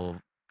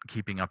people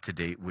keeping up to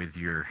date with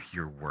your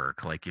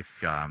work? Like if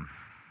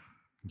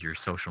your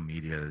social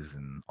medias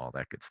and all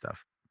that good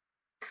stuff.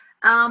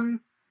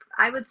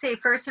 I would say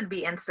first would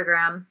be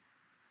Instagram,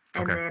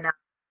 and Okay. then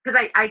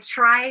because I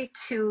try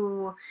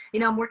to,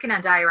 I'm working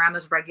on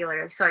dioramas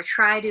regularly, so I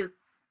try to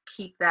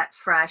keep that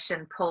fresh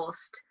and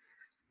post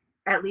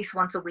at least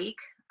once a week.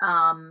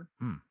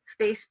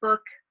 Facebook,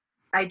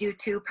 I do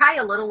too, probably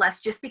a little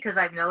less, just because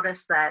I've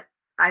noticed that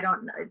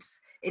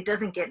it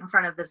doesn't get in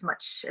front of as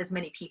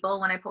many people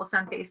when I post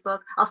on Facebook.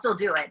 I'll still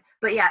do it,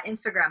 but yeah,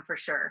 Instagram for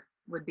sure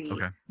would be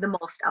the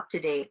most up to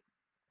date.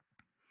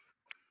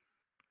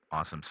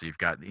 Awesome. So you've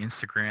got the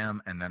Instagram,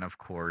 and then of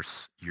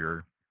course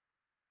your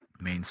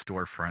main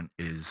storefront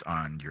is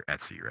on your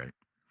Etsy, right?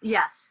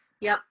 Yes.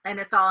 Yep. And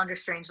it's all under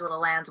Strange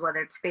Little Lands, whether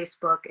it's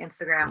Facebook,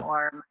 Instagram,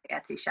 or my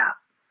Etsy shop.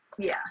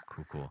 Yeah.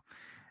 Cool.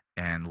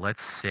 And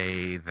let's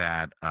say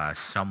that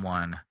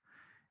someone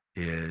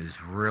is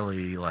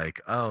really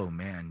like, oh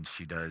man,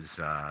 she does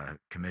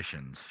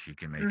commissions. She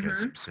can make a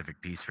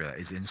specific piece for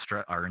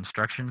that. Are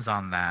instructions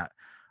on that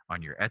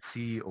on your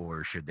Etsy,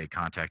 or should they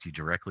contact you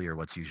directly, or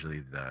what's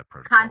usually the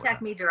protocol?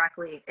 Contact me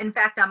directly. In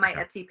fact, on my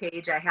Etsy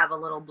page, I have a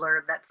little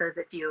blurb that says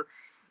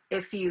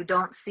if you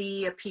don't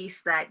see a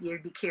piece that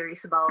you'd be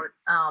curious about,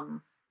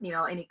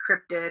 any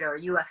cryptid or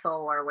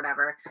UFO or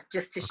whatever,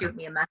 just to shoot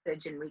me a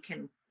message and we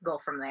can go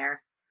from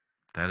there.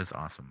 That is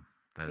awesome.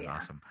 That is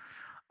awesome.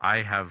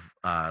 I have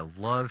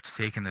loved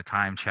taking the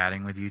time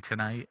chatting with you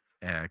tonight,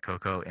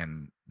 Coco,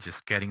 and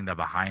just getting the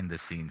behind the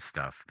scenes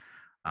stuff.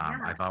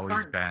 I've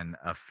always been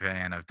a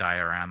fan of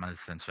dioramas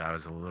since I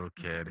was a little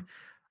kid.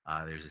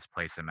 There's this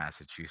place in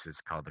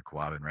Massachusetts called the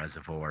Quabbin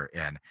Reservoir,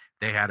 and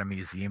they had a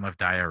museum of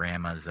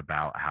dioramas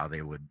about how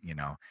they would,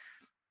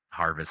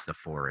 harvest the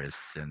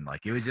forests, and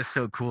like it was just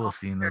so cool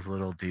seeing those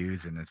little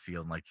dudes and it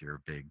feeling like you're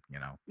a big,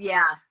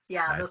 Yeah,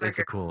 it's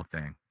a cool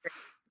thing.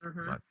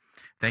 But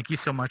thank you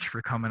so much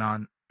for coming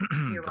on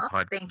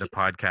the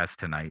podcast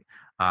tonight.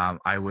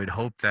 I would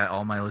hope that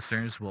all my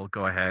listeners will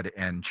go ahead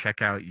and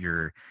check out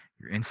your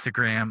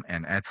Instagram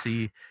and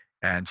Etsy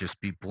and just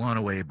be blown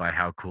away by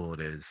how cool it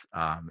is.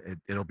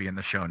 It'll be in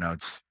the show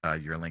notes,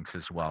 your links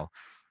as well.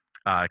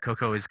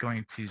 Coco is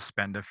going to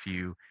spend a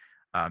few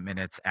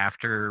minutes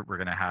after. We're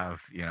going to have,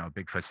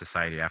 Bigfoot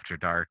Society After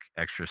Dark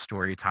extra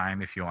story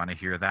time. If you want to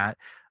hear that,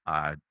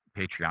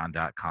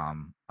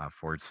 patreon.com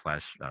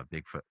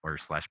 /Bigfoot or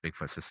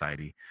 /Bigfoot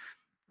Society.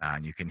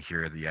 And you can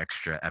hear the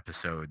extra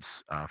episodes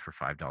for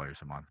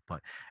 $5 a month. But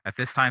at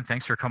this time,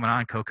 thanks for coming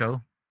on,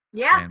 Coco.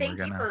 Yeah, thank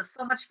you. It was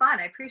so much fun.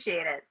 I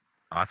appreciate it.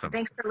 Awesome.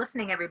 Thanks for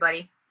listening,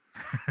 everybody.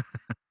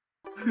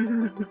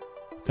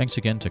 Thanks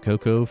again to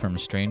Coco from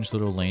Strange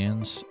Little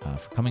Lands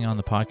for coming on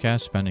the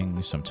podcast,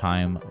 spending some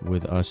time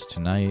with us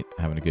tonight,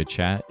 having a good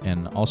chat.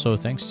 And also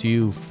thanks to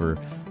you for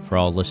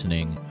all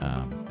listening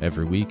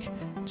every week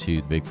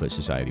to the Bigfoot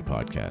Society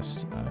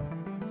podcast.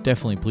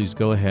 Definitely please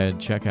go ahead,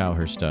 check out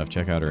her stuff,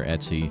 check out her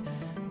Etsy.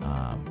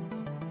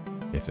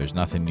 If there's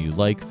nothing you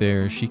like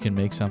there, she can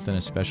make something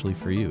especially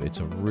for you. It's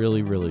a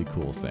really, really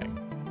cool thing.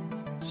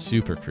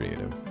 Super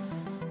creative.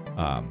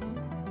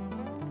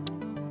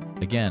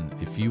 Again,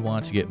 if you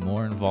want to get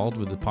more involved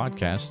with the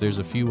podcast, there's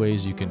a few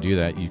ways you can do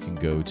that. You can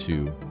go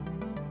to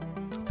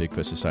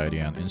Bigfoot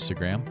Society on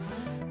Instagram,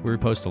 where we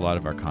post a lot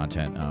of our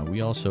content.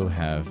 We also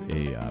have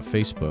a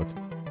Facebook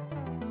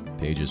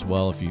page as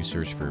well if you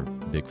search for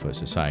Bigfoot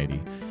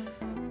Society.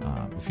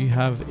 If you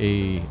have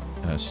a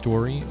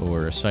story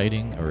or a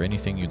sighting or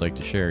anything you'd like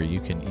to share,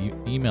 you can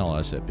email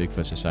us at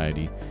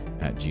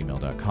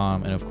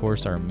bigfootsociety@gmail.com. And of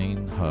course, our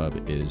main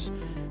hub is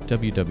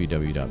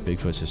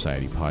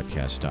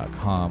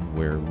www.bigfootsocietypodcast.com,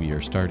 where we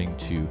are starting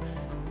to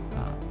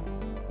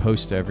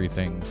post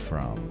everything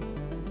from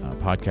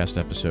podcast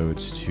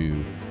episodes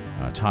to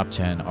top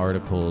 10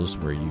 articles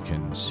where you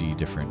can see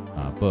different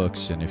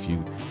books. And if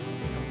you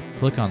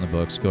click on the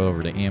books, go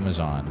over to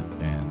Amazon,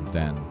 and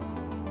then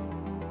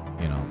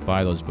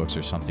buy those books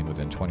or something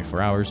within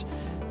 24 hours,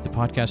 the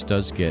podcast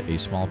does get a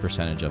small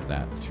percentage of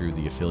that through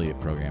the affiliate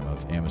program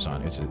of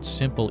Amazon. It's a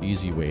simple,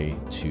 easy way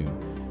to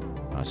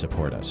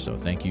support us. So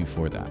thank you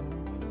for that.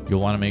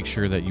 You'll want to make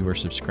sure that you are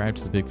subscribed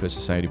to the Bigfoot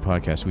Society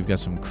podcast. We've got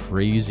some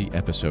crazy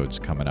episodes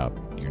coming up.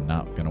 You're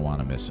not going to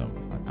want to miss them.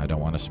 I don't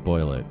want to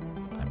spoil it.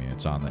 I mean,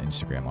 it's on the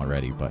Instagram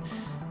already, but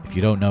if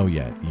you don't know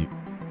yet,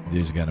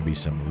 there's going to be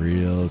some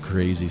real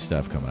crazy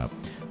stuff coming up.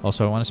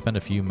 Also, I want to spend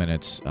a few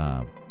minutes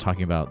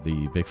talking about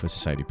the Bigfoot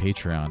Society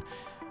Patreon,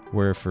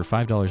 where for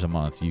 $5 a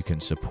month, you can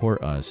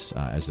support us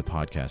as the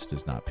podcast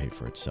does not pay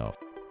for itself.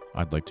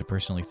 I'd like to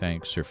personally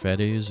thank Sir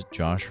Fedes,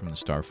 Josh from the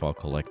Starfall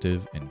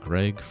Collective, and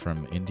Greg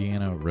from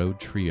Indiana Road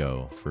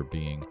Trio for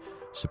being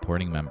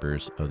supporting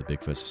members of the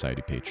Bigfoot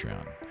Society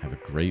Patreon. Have a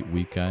great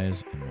week,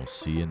 guys, and we'll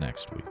see you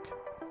next week.